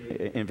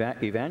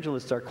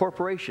evangelists are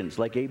corporations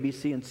like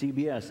ABC and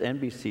CBS,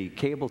 NBC,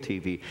 cable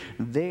TV.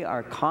 They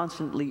are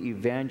constantly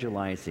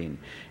evangelizing.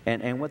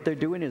 And what they're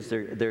doing is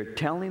they're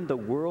telling the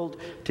world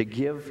to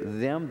give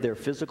them their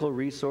physical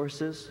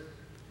resources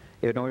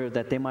in order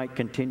that they might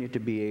continue to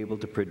be able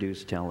to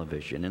produce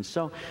television. And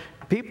so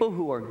people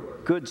who are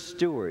good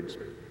stewards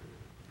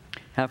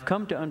have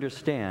come to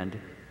understand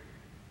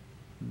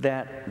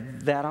that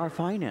our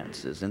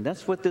finances, and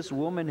that's what this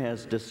woman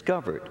has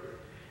discovered,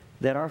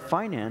 that our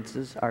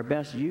finances are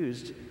best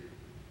used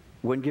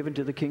when given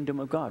to the kingdom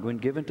of God, when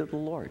given to the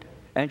Lord.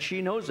 And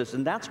she knows this,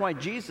 and that's why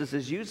Jesus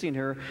is using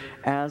her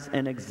as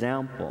an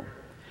example.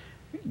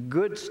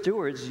 Good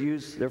stewards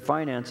use their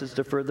finances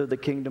to further the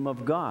kingdom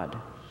of God,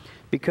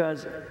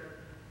 because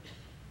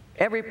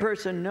every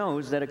person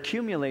knows that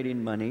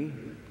accumulating money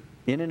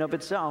in and of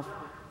itself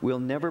will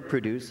never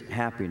produce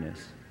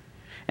happiness.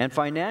 And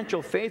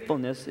financial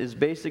faithfulness is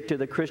basic to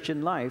the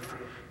Christian life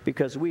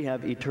because we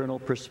have eternal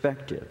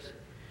perspectives.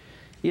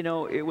 You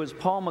know, it was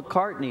Paul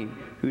McCartney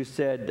who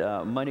said,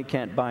 money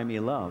can't buy me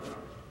love.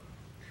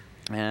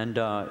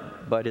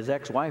 But his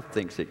ex-wife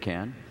thinks it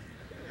can,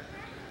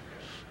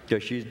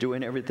 because she's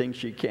doing everything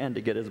she can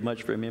to get as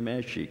much from him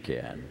as she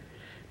can.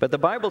 But the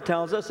Bible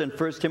tells us in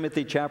 1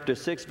 Timothy chapter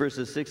 6,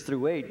 verses 6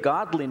 through 8,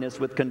 godliness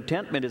with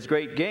contentment is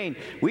great gain.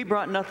 We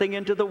brought nothing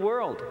into the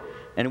world,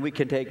 and we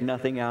can take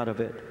nothing out of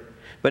it.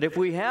 But if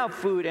we have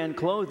food and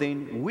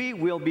clothing, we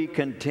will be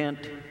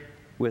content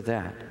with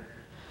that.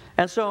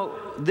 And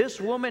so this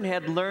woman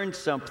had learned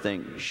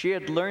something. She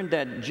had learned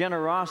that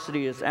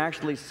generosity is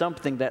actually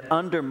something that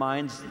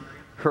undermines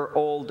her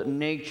old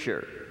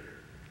nature,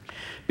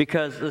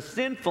 because the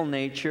sinful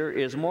nature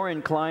is more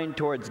inclined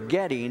towards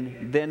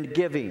getting than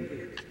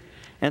giving.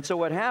 And so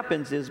what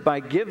happens is, by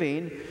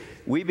giving,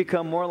 we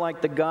become more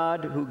like the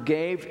God who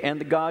gave and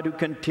the God who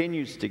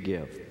continues to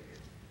give.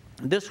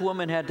 This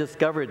woman had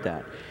discovered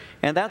that.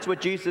 And that's what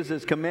Jesus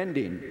is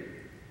commending.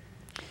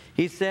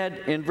 He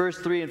said in verse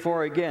 3 and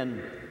 4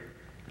 again,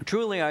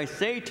 "Truly I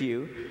say to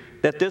you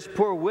that this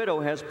poor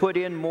widow has put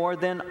in more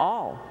than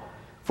all.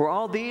 For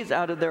all these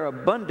out of their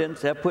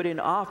abundance have put in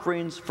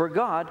offerings for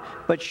God,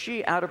 but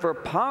she out of her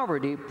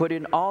poverty put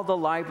in all the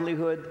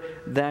livelihood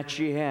that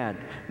she had.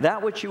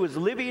 That which she was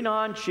living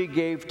on she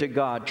gave to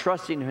God,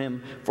 trusting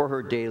Him for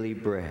her daily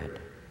bread."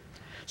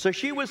 So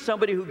she was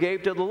somebody who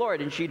gave to the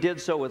Lord, and she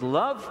did so with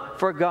love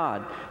for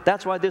God.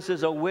 That's why this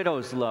is a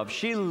widow's love.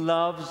 She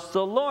loves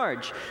the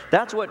Lord.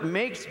 That's what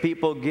makes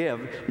people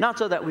give, not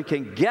so that we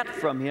can get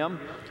from Him,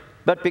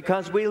 but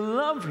because we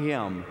love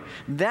Him.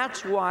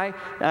 That's why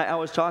I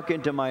was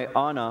talking to my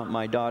Anna,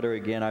 my daughter,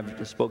 again.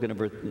 I've spoken of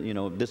her,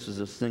 this is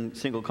a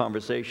single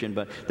conversation,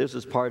 but this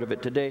is part of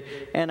it today.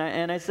 And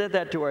I said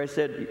that to her. I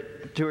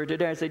said to her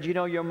today, I said,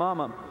 your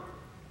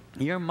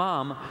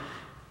mom,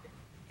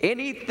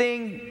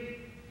 anything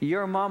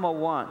your mama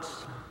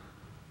wants,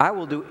 I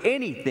will do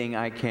anything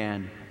I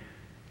can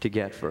to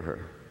get for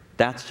her.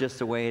 That's just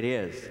the way it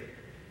is.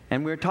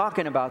 And we were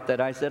talking about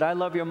that. I said, I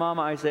love your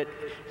mama. I said,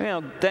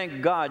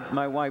 thank God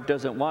my wife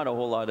doesn't want a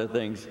whole lot of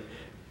things.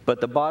 But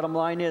the bottom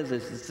line is,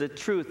 it's the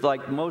truth.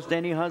 Like most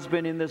any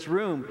husband in this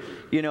room,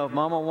 if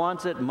mama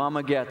wants it,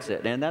 mama gets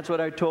it. And that's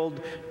what I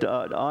told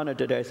Anna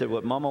today. I said,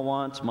 what mama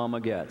wants, mama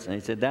gets. And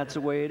he said, that's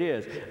the way it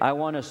is. I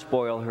want to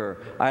spoil her.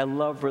 I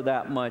love her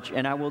that much,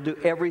 and I will do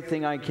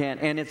everything I can.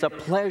 And it's a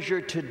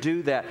pleasure to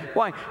do that.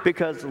 Why?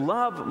 Because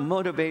love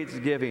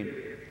motivates giving.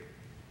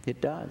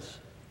 It does.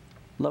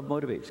 Love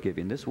motivates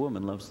giving. This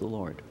woman loves the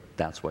Lord.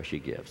 That's why she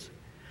gives.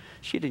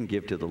 She didn't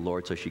give to the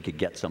Lord so she could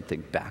get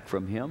something back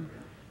from Him,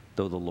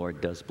 though the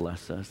Lord does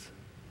bless us.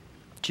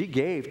 She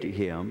gave to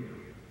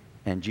Him,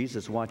 and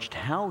Jesus watched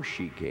how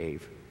she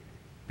gave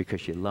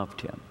because she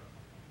loved Him.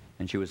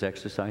 And she was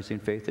exercising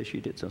faith as she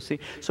did so. See,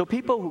 so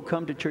people who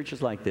come to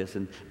churches like this,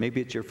 and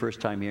maybe it's your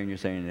first time here and you're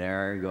saying,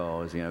 there he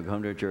goes,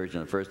 come to a church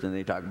and the first thing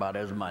they talk about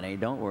is money.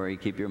 Don't worry,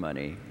 keep your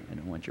money. I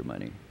don't want your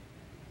money.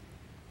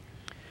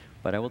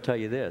 But I will tell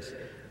you this,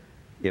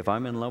 if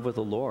I'm in love with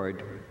the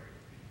Lord,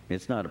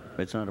 it's not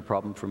a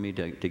problem for me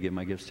to give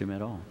my gifts to Him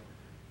at all,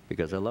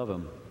 because I love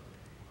Him.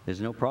 There's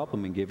no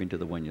problem in giving to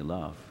the one you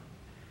love.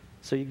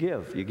 So you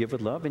give with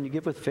love and you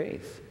give with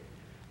faith.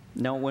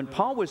 Now, when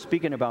Paul was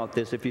speaking about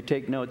this, if you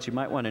take notes, you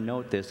might want to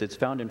note this. It's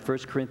found in 1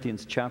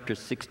 Corinthians chapter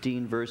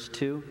 16, verse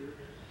 2.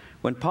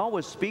 When Paul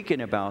was speaking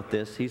about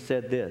this, he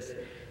said this.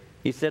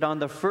 He said, on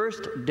the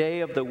first day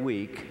of the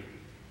week,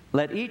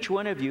 let each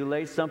one of you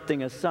lay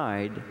something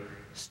aside,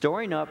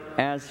 storing up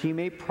as he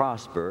may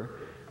prosper,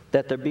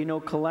 that there be no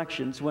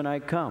collections when I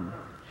come.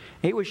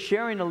 He was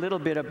sharing a little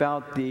bit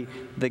about the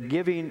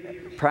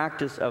giving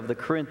practice of the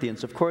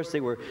Corinthians. Of course, they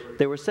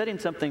were setting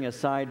something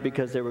aside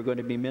because they were going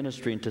to be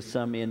ministering to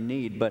some in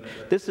need. But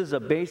this is a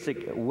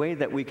basic way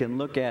that we can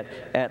look at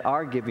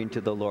our giving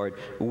to the Lord.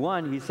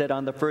 One, he said,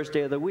 on the first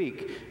day of the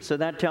week. So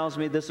that tells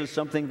me this is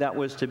something that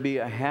was to be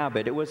a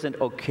habit. It wasn't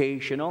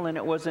occasional, and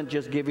it wasn't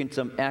just giving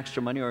some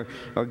extra money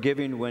or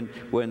giving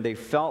when they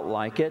felt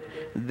like it.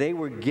 They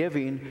were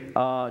giving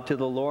to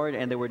the Lord,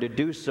 and they were to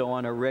do so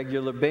on a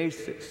regular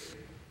basis.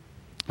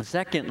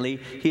 Secondly,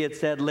 he had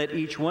said, let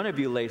each one of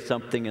you lay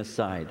something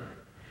aside.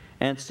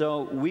 And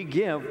so we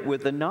give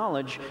with the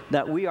knowledge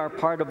that we are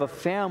part of a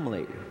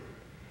family.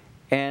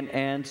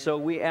 And so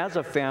we as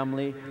a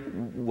family,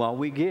 while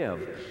we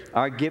give,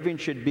 our giving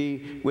should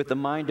be with the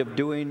mind of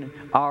doing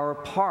our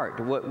part.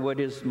 What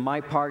is my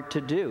part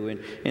to do?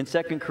 In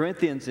 2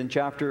 Corinthians in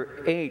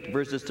chapter 8,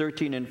 verses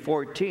 13 and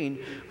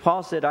 14,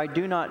 Paul said, I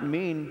do not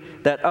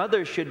mean that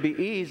others should be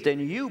eased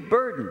and you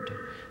burdened,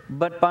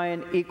 but by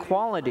an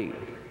equality,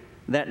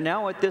 that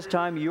now at this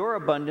time your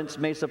abundance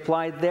may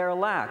supply their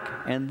lack,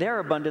 and their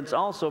abundance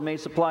also may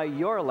supply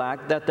your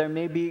lack, that there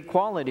may be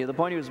equality. The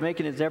point he was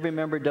making is every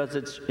member does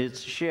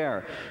its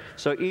share.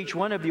 So each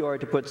one of you are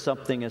to put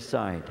something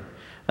aside.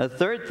 A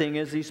third thing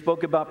is he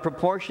spoke about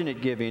proportionate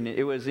giving.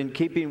 It was in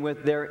keeping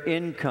with their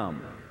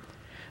income.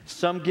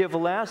 Some give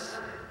less,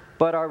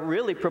 but are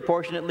really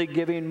proportionately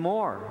giving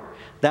more.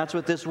 That's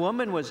what this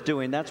woman was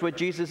doing. That's what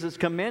Jesus is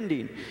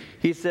commending.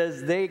 He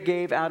says they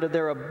gave out of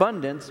their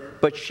abundance,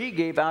 but she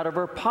gave out of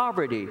her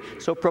poverty.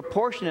 So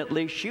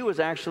proportionately, she was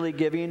actually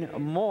giving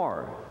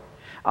more.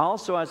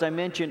 Also, as I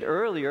mentioned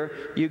earlier,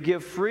 you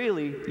give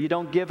freely. You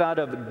don't give out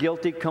of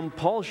guilty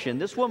compulsion.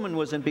 This woman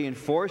wasn't being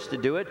forced to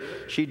do it.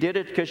 She did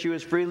it because she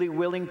was freely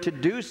willing to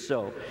do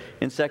so.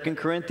 In 2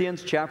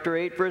 Corinthians chapter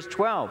 8, verse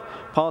 12,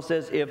 Paul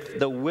says, if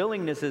the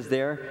willingness is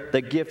there, the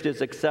gift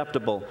is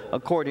acceptable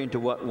according to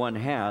what one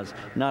has,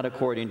 not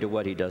according to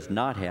what he does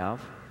not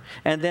have.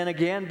 And then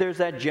again, there's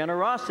that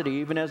generosity,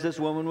 even as this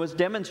woman was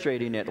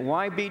demonstrating it.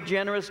 Why be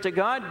generous to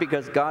God?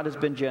 Because God has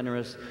been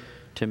generous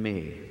to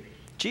me.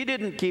 She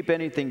didn't keep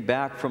anything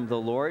back from the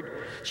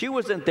Lord. She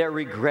wasn't there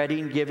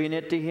regretting giving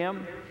it to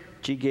Him.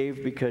 She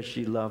gave because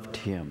she loved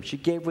Him. She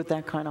gave with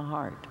that kind of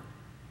heart.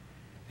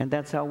 And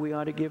that's how we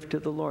ought to give to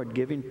the Lord,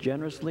 giving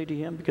generously to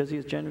Him because He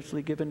has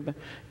generously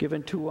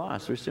given to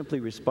us. We're simply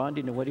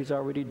responding to what He's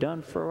already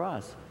done for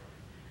us.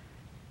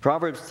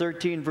 Proverbs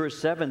 13, verse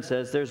 7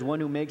 says, there's one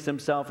who makes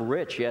himself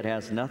rich, yet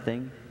has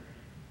nothing.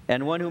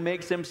 and one who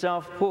makes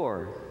himself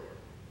poor,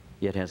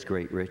 yet has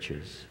great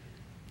riches.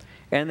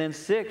 And then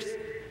 6,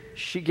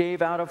 she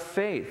gave out of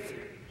faith.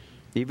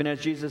 Even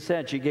as Jesus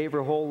said, she gave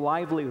her whole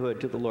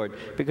livelihood to the Lord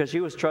because she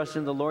was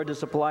trusting the Lord to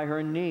supply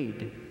her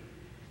need.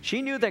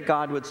 She knew that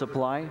God would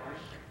supply.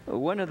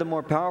 One of the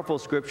more powerful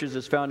scriptures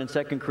is found in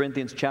 2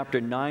 Corinthians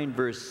chapter 9,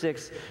 verse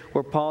 6,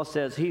 where Paul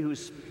says, "He who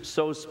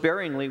sows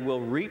sparingly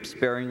will reap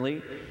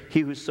sparingly.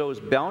 He who sows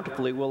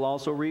bountifully will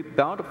also reap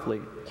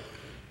bountifully."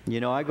 You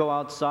know, I go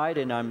outside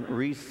and I'm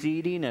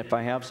reseeding. If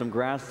I have some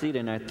grass seed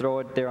and I throw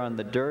it there on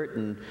the dirt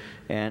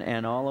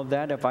and all of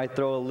that, if I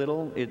throw a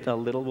little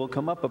will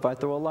come up. If I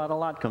throw a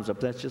lot comes up.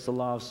 That's just the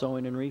law of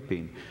sowing and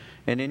reaping.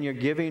 And in your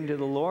giving to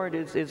the Lord,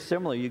 it's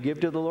similar. You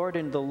give to the Lord,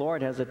 and the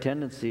Lord has a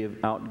tendency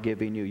of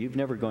outgiving you. You're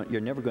never going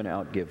to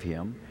outgive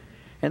Him.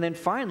 And then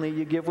finally,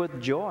 you give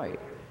with joy.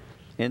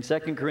 In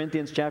 2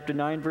 Corinthians chapter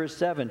 9, verse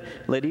 7,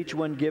 "Let each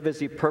one give as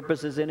he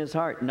purposes in his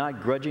heart,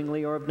 not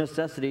grudgingly or of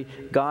necessity.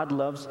 God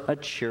loves a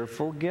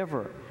cheerful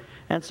giver."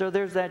 And so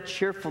there's that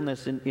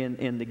cheerfulness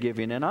in the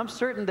giving. And I'm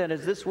certain that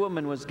as this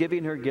woman was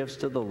giving her gifts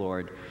to the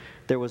Lord,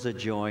 there was a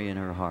joy in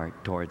her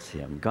heart towards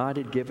Him. God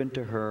had given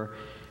to her,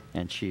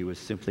 and she was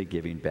simply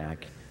giving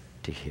back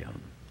to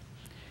Him.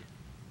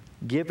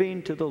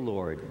 Giving to the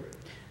Lord.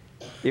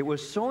 It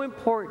was so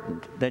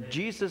important that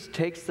Jesus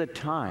takes the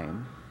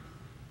time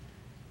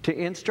to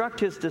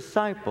instruct His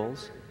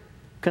disciples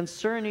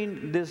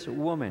concerning this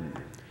woman,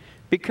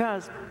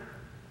 because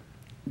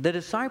the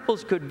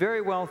disciples could very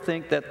well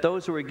think that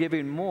those who were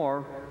giving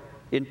more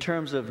in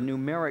terms of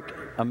numeric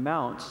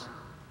amounts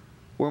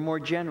were more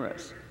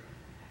generous.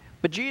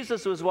 But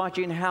Jesus was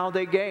watching how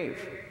they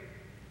gave.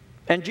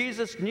 And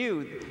Jesus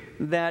knew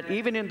that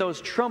even in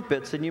those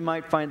trumpets, and you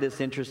might find this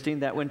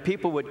interesting, that when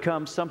people would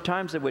come,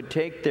 sometimes they would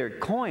take their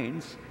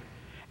coins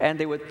and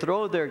they would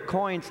throw their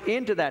coins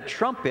into that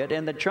trumpet,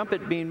 and the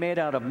trumpet, being made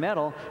out of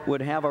metal,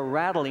 would have a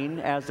rattling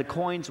as the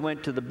coins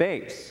went to the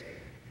base.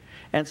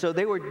 And so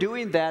they were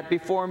doing that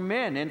before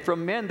men, and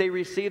from men they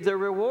received their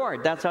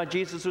reward. That's how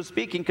Jesus was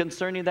speaking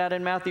concerning that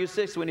in Matthew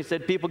 6, when He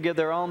said people give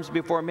their alms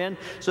before men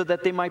so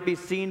that they might be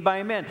seen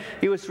by men.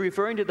 He was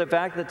referring to the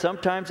fact that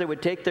sometimes they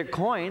would take their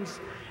coins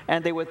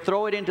and they would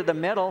throw it into the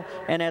metal,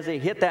 and as they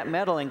hit that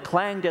metal and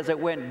clanged as it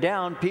went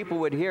down, people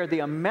would hear the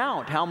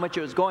amount, how much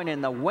it was going,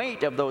 and the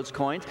weight of those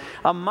coins.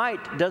 A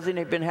mite doesn't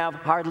even have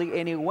hardly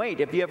any weight.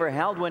 If you ever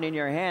held one in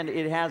your hand,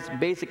 it has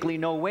basically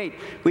no weight.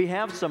 We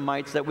have some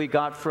mites that we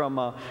got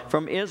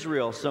from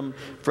Israel, some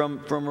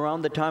from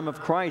around the time of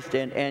Christ,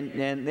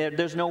 and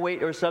there's no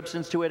weight or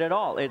substance to it at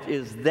all. It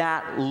is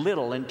that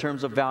little in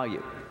terms of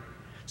value.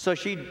 So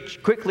she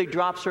quickly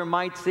drops her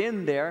mites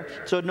in there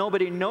so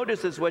nobody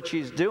notices what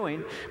she's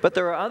doing. But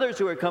there are others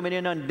who are coming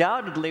in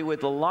undoubtedly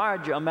with a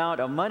large amount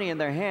of money in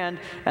their hand,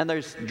 and they're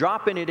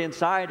dropping it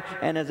inside,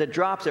 and as it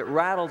drops, it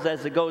rattles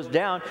as it goes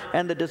down,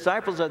 and the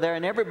disciples are there,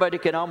 and everybody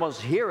can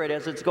almost hear it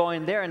as it's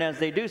going there. And as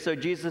they do so,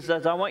 Jesus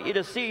says, "I want you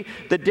to see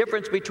the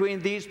difference between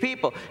these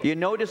people. You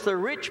notice the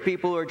rich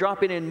people who are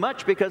dropping in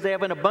much because they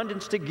have an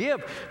abundance to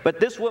give. But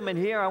this woman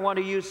here, I want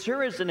to use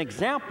her as an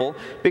example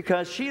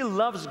because she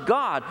loves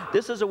God.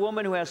 This is a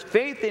woman who has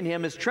faith in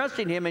Him, is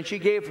trusting Him, and she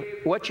gave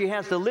what she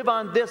has to live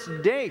on this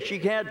day. She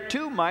had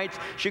 2 mites.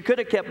 She could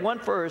have kept one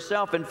for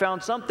herself and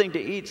found something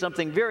to eat,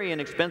 something very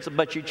inexpensive,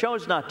 but she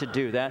chose not to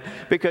do that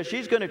because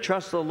she's going to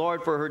trust the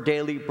Lord for her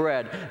daily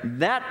bread."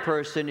 That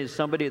person is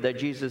somebody that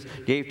Jesus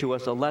gave to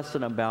us a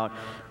lesson about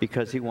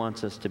because He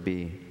wants us to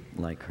be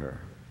like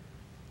her.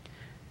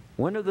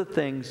 One of the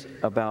things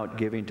about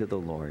giving to the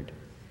Lord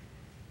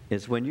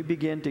is when you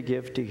begin to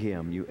give to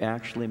Him, you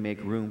actually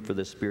make room for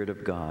the Spirit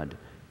of God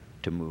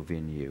to move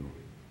in you.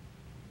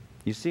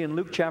 You see, in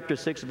Luke chapter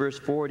 6, verse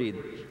 40,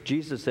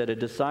 Jesus said, "A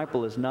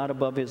disciple is not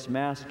above his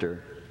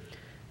master,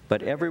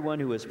 but everyone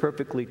who is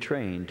perfectly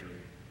trained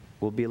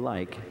will be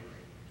like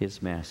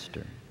his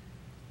master."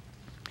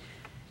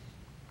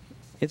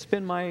 It's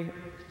been my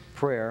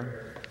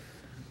prayer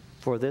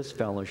for this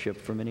fellowship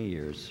for many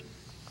years.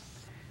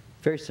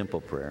 Very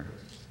simple prayer.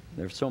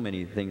 There are so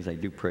many things I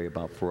do pray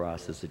about for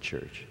us as a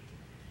church.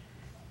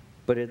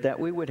 But that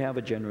we would have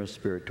a generous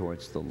spirit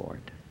towards the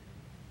Lord.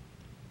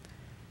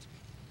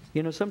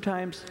 You know,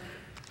 sometimes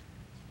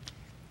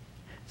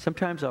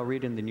I'll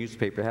read in the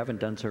newspaper. I haven't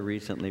done so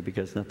recently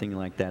because nothing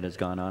like that has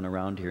gone on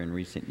around here in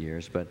recent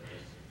years. But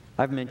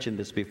I've mentioned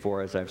this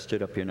before as I've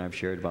stood up here and I've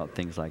shared about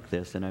things like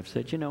this. And I've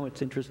said, you know,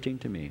 it's interesting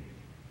to me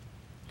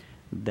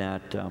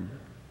that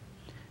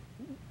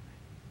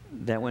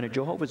when a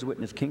Jehovah's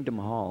Witness Kingdom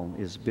Hall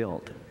is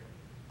built,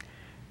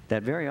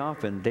 that very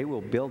often they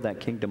will build that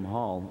Kingdom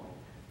Hall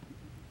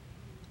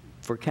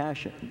for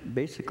cash,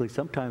 basically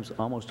sometimes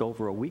almost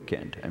over a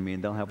weekend. I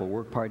mean, they'll have a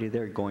work party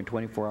there going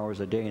 24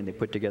 hours a day, and they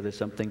put together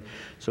something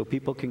so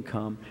people can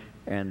come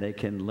and they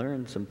can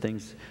learn some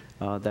things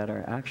that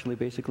are actually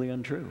basically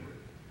untrue.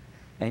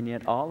 And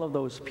yet all of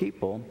those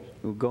people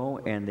who go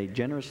and they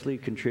generously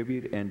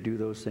contribute and do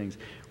those things,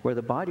 where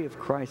the body of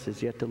Christ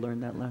is yet to learn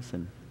that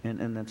lesson.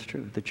 And that's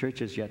true. The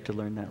church is yet to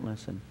learn that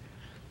lesson.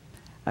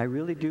 I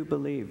really do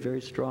believe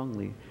very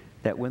strongly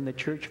that when the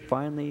church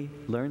finally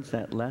learns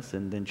that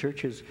lesson, then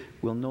churches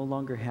will no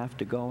longer have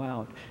to go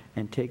out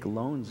and take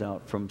loans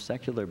out from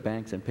secular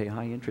banks and pay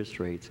high interest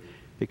rates,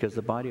 because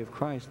the body of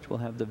Christ will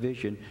have the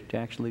vision to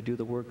actually do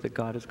the work that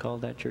God has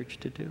called that church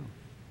to do.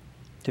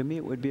 To me,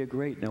 it would be a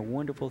great and a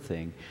wonderful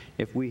thing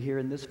if we here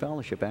in this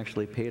fellowship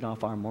actually paid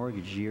off our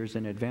mortgage years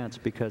in advance,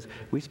 because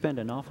we spend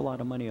an awful lot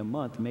of money a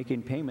month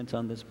making payments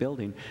on this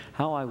building.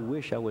 How I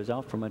wish I was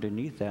out from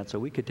underneath that so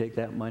we could take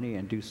that money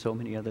and do so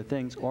many other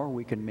things, or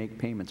we can make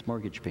payments,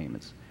 mortgage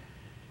payments.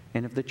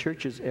 And if the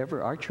churches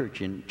ever, our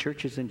church and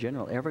churches in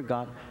general, ever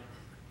got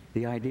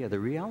the idea, the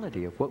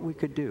reality of what we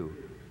could do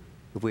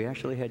if we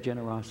actually had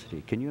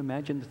generosity, can you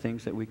imagine the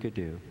things that we could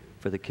do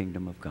for the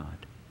kingdom of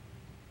God?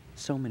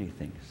 So many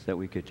things that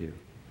we could do.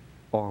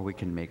 Or we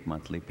can make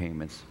monthly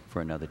payments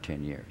for another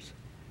 10 years.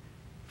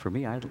 For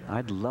me,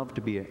 I'd love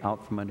to be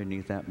out from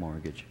underneath that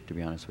mortgage, to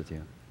be honest with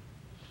you.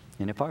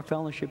 And if our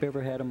fellowship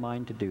ever had a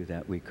mind to do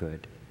that, we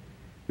could.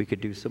 We could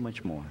do so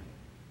much more.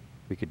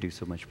 We could do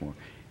so much more.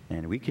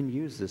 And we can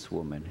use this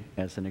woman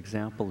as an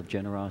example of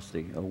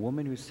generosity. A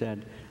woman who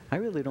said, I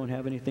really don't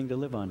have anything to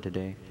live on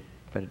today,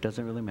 but it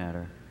doesn't really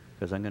matter,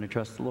 because I'm going to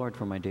trust the Lord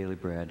for my daily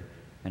bread.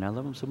 And I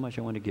love him so much,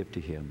 I want to give to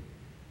him.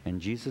 And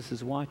Jesus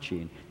is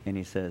watching, and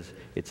he says,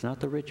 it's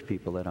not the rich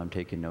people that I'm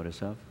taking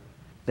notice of.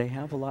 They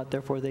have a lot,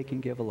 therefore they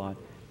can give a lot.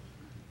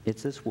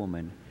 It's this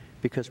woman,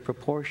 because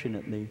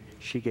proportionately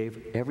she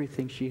gave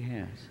everything she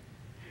has.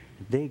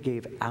 They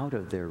gave out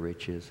of their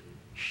riches.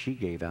 She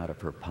gave out of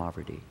her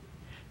poverty.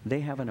 They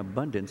have an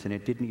abundance, and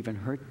it didn't even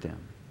hurt them.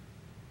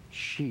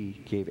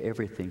 She gave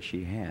everything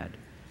she had.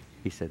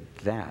 He said,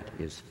 that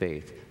is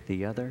faith.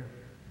 The other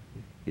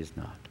is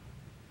not.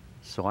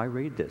 So I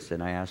read this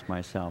and I ask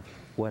myself,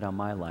 what am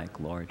I like,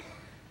 Lord?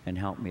 And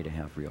help me to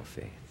have real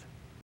faith.